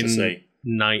funny fucking to see.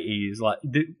 90s. Like,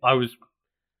 I was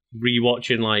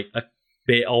rewatching like a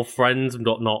bit of Friends,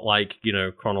 not like, you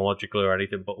know, chronologically or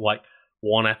anything, but like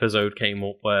one episode came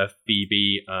up where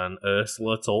Phoebe and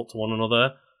Ursula talk to one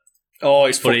another. Oh,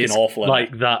 it's fucking awful.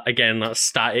 Like that again, that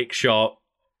static shot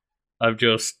of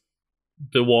just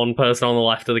the one person on the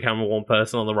left of the camera, one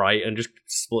person on the right, and just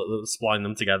spline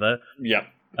them together. Yeah,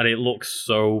 and it looks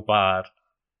so bad.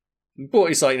 But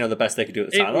it's like, you know, the best they could do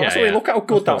at the time. Look how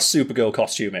good that Supergirl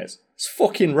costume is. It's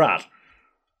fucking rad.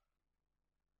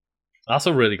 That's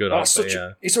a really good outfit.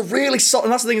 It's a really solid.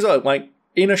 And that's the thing as well. Like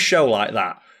in a show like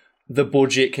that, the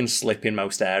budget can slip in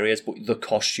most areas, but the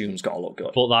costumes got to look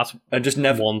good. But that's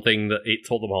one thing that it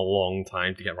took them a long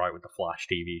time to get right with the Flash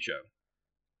TV show.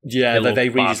 Yeah, they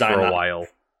redesigned for a while.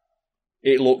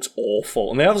 It looked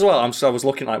awful, and they have as well. I was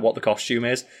looking at what the costume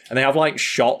is, and they have like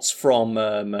shots from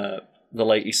the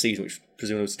latest season, which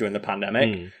presumably was during the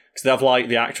pandemic. Because they have like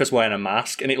the actress wearing a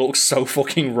mask, and it looks so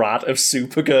fucking rad of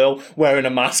Supergirl wearing a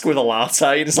mask with a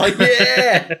latte. And it's like,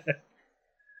 yeah.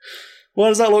 Why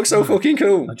does that look so fucking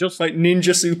cool? I just like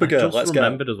Ninja Supergirl. I just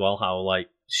remembered as well how like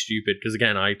stupid, because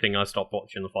again, I think I stopped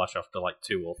watching The Flash after like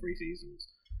 2 or 3 seasons,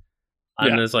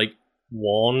 and there's like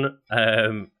one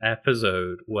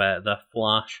episode where the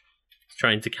Flash is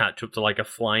trying to catch up to like a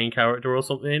flying character or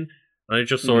something, and I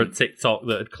just saw a TikTok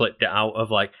that had clipped it out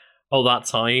of like, oh, that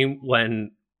time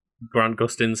when Grant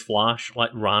Gustin's Flash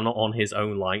like ran on his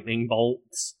own lightning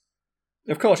bolts.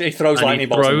 Of course, he throws lightning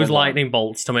bolts. He throws lightning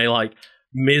bolts to make like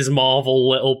Ms. Marvel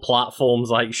little platforms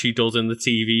like she does in the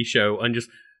TV show, and just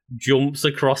jumps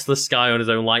across the sky on his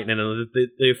own lightning, and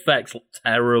the effects look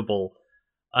terrible.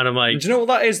 And I'm like, do you know what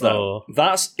that is though?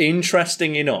 That's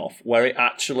interesting enough where it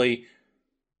actually,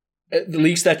 at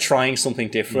least they're trying something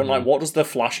different. Like, what does the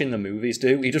Flash in the movies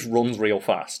do? He just runs real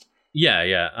fast.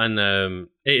 Yeah, and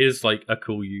it is like a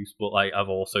cool use, but like I've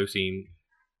also seen,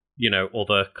 you know,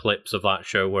 other clips of that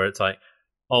show where it's like,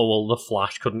 oh well, the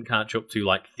Flash couldn't catch up to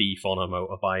like Thief on a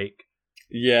motorbike.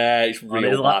 Yeah, it's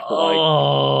real bad.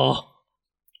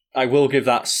 I will give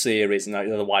that series and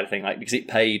the wider thing, like, because it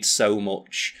paid so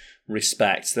much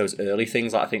respect to those early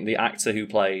things. Like, I think the actor who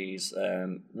plays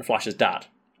the Flash's dad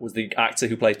was the actor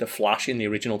who played the Flash in the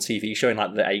original TV show in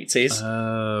like the 80s.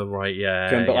 Oh, right, yeah.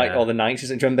 Do you remember, or the 90s?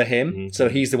 Do you remember him? Mm-hmm. So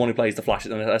he's the one who plays the Flash.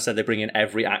 And as I said, they bring in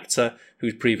every actor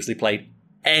who's previously played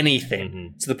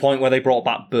anything, to the point where they brought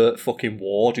back Burt fucking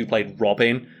Ward, who played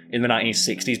Robin in the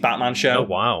 1960s Batman show. Oh,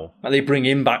 wow. Like, they bring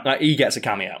him back, like, he gets a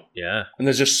cameo. Yeah. And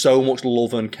there's just so much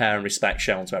love and care and respect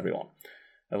shown to everyone.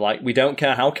 Like, we don't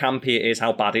care how campy it is,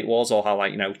 how bad it was, or how,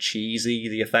 like, you know, cheesy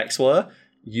the effects were.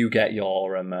 You get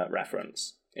your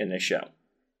reference in this show. I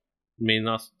mean,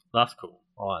 that's cool.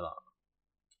 I like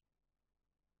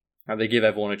that. And they give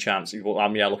everyone a chance.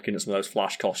 I'm looking at some of those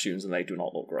Flash costumes, and they do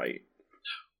not look great.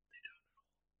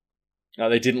 No,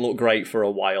 they didn't look great for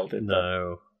a while, did they?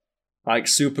 No. Like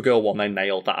Supergirl one, they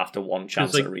nailed that after one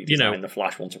chance at redesign. You know, the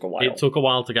Flash one took a while. It took a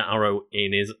while to get Arrow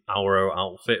in his Arrow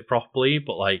outfit properly,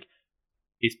 but like,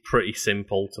 it's pretty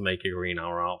simple to make a Green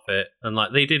Arrow outfit, and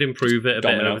like they did improve it a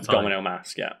bit over time. Domino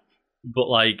mask, yeah. But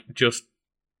like, just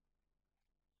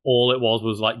all it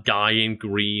was like guy in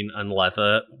green and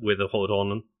leather with a hood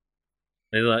on.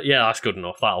 It's like, yeah, that's good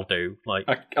enough. That'll do. Like,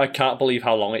 I can't believe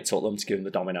how long it took them to give him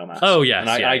the Domino mask. Oh yes,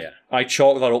 and I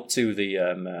chalk that up to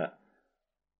the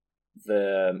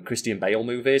Christian Bale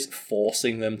movies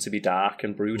forcing them to be dark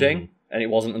and brooding. And it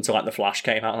wasn't until like The Flash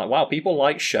came out, I'm like, wow, people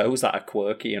like shows that are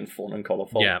quirky and fun and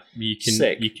colourful. Yeah, you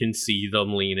can see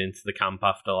them lean into the camp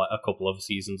after like a couple of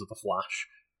seasons of The Flash,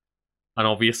 and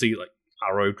obviously like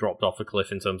Arrow dropped off a cliff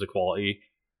in terms of quality,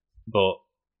 but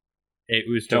it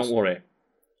was just, don't worry,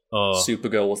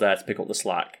 Supergirl was there to pick up the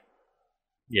slack.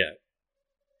 Yeah,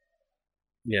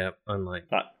 and like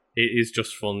that, it is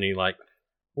just funny. Like,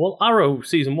 well, Arrow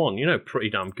season 1, you know, pretty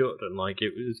damn good, and like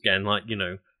it was again like, you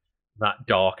know, that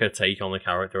darker take on the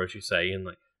character, as you say, and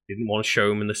like didn't want to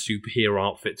show him in the superhero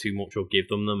outfit too much or give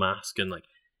them the mask, and like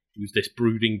he was this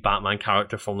brooding Batman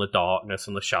character from the darkness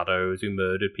and the shadows who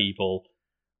murdered people,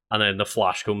 and then the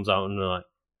Flash comes out and they're like,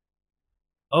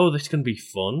 oh, this can be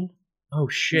fun. Oh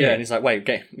shit! Yeah, and he's like, wait,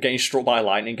 getting struck by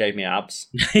lightning gave me abs.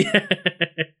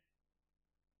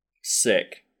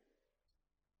 Sick.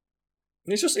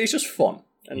 It's just fun,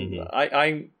 and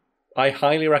I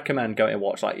highly recommend going to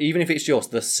watch, like, even if it's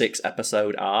just the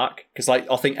 6-episode arc, because like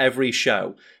I think every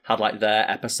show had like their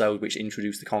episode which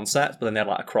introduced the concept, but then they had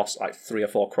like 3 or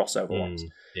 4 crossover ones.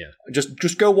 Yeah,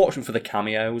 just go watch them for the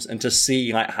cameos and to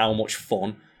see like how much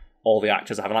fun all the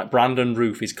actors are having. Like, Brandon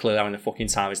Routh is clearly having the fucking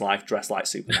time of his life dressed like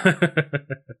Superman.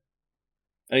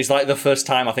 And it's like the first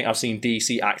time I think I've seen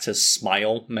DC actors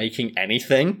smile making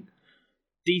anything.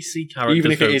 DC characters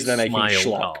even if it is they're making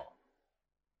schlock. Carl.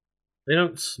 They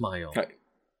don't smile.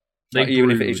 Like,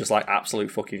 even if it is just like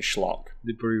absolute fucking schlock.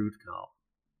 They brood, Carl.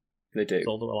 They do. That's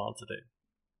all they're allowed to do.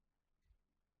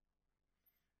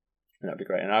 And that'd be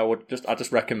great. And I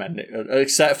just recommend it.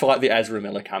 Except for like the Ezra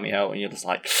Miller cameo, and you're just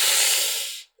like,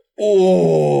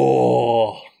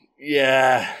 oh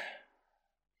yeah.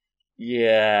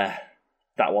 Yeah.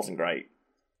 That wasn't great.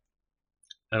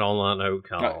 And on that note,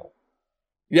 Carl.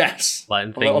 Yes.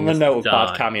 On the note of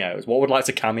bad cameos, what would like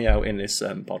to cameo in this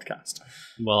podcast?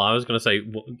 Well, I was going to say,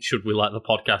 should we let the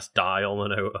podcast die on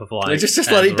the note of like...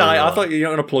 Just let it die. I thought you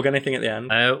weren't going to plug anything at the end.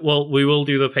 Well, we will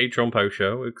do the Patreon post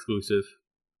show exclusive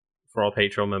for our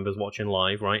Patreon members watching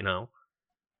live right now.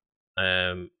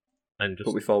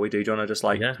 But before we do you want to just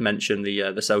mention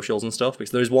the socials and stuff?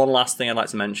 Because there's one last thing I'd like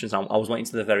to mention. So I was waiting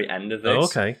to the very end of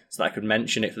this, okay, so that I could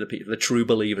mention it for the true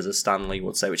believers, as Stan Lee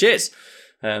would say, which is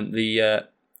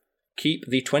keep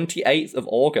the 28th of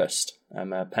August.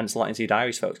 Pencil Light into your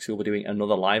diaries, folks. We'll be doing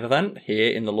another live event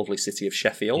here in the lovely city of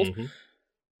Sheffield.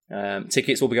 Mm-hmm.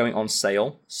 Tickets will be going on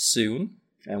sale soon,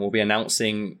 and we'll be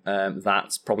announcing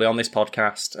that probably on this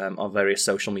podcast, on various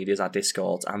social medias, our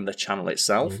Discord, and the channel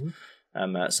itself. Mm-hmm.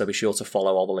 So be sure to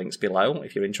follow all the links below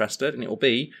if you're interested, and it will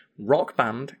be Rock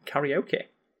Band Karaoke.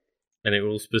 And it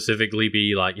will specifically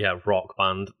be Rock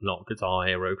Band, not Guitar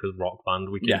Hero, because Rock Band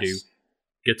we can do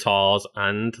guitars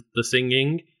and the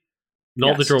singing,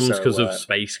 not the drums because of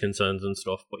space concerns and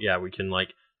stuff. But yeah, we can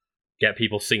get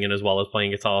people singing as well as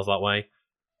playing guitars that way.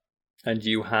 And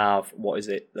you have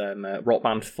Rock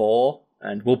Band 4.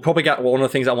 And we'll probably get one of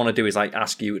the things I want to do is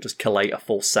ask you to just collate a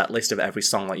full set list of every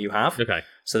song that you have, okay,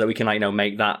 so that we can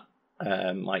make that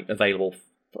available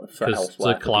for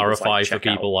elsewhere. To clarify for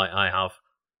people, I have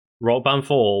Rock Band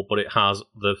 4, but it has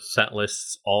the set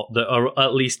lists, or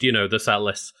at least the set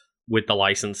lists with the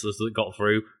licenses that got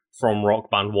through from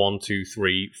Rock Band 1, 2,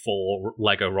 3, 4,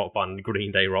 Lego Rock Band,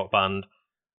 Green Day Rock Band,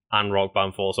 and Rock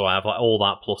Band 4. So I have all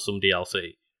that plus some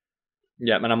DLC.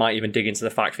 Yeah, and I might even dig into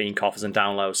the Fact Fiend coffers and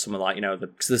download some of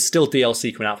because there's still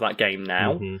DLC coming out for that game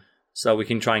now, so we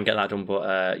can try and get that done. But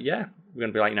we're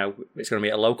going to be it's going to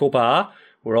be at a local bar.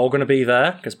 We're all going to be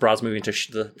there because Brad's moving to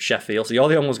Sheffield, so you're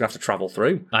the only one who's going to have to travel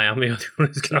through. I am the only one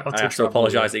who's going to have to. I have to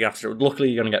apologise that you have to. Luckily,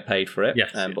 you're going to get paid for it. Yes,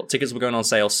 but tickets will be going on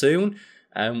sale soon.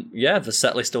 The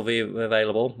set list will be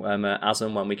available as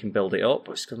and when we can build it up.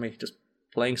 It's going to be just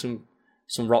playing some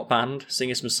Rock Band,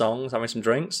 singing some songs, having some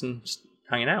drinks, and just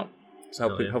hanging out. So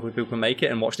hopefully people can make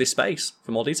it and watch this space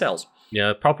for more details.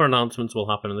 Yeah, proper announcements will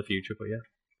happen in the future, but yeah,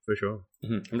 for sure.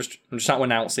 Mm-hmm. I'm just trying to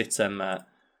announce it.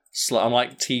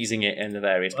 I'm teasing it in the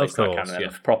various places I can. And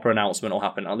a proper announcement will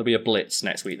happen. There'll be a blitz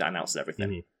next week that announces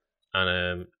everything.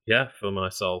 Mm-hmm. And for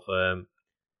myself,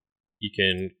 you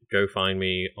can go find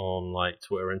me on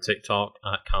Twitter and TikTok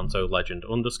at CantoLegend_.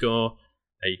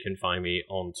 You can find me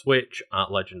on Twitch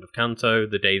at Legend of Canto.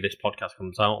 The day this podcast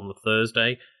comes out on the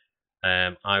Thursday,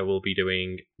 I will be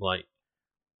doing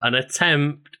an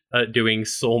attempt at doing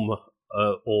some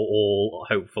or all,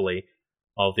 hopefully,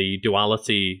 of the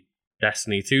Duality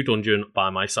Destiny 2 dungeon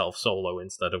by myself solo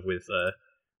instead of with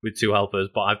 2 helpers.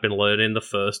 But I've been learning the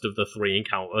first of the 3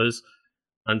 encounters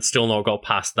and still not got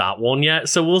past that one yet.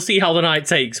 So we'll see how the night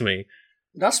takes me.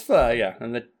 That's fair, yeah.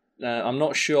 And I'm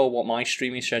not sure what my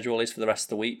streaming schedule is for the rest of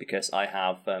the week because I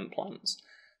have plans.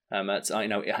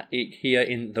 Here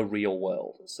in the real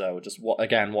world. So just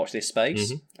watch this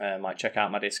space. Check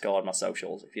out my Discord, my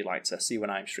socials if you'd like to see when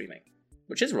I'm streaming.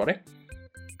 Which is Roddy.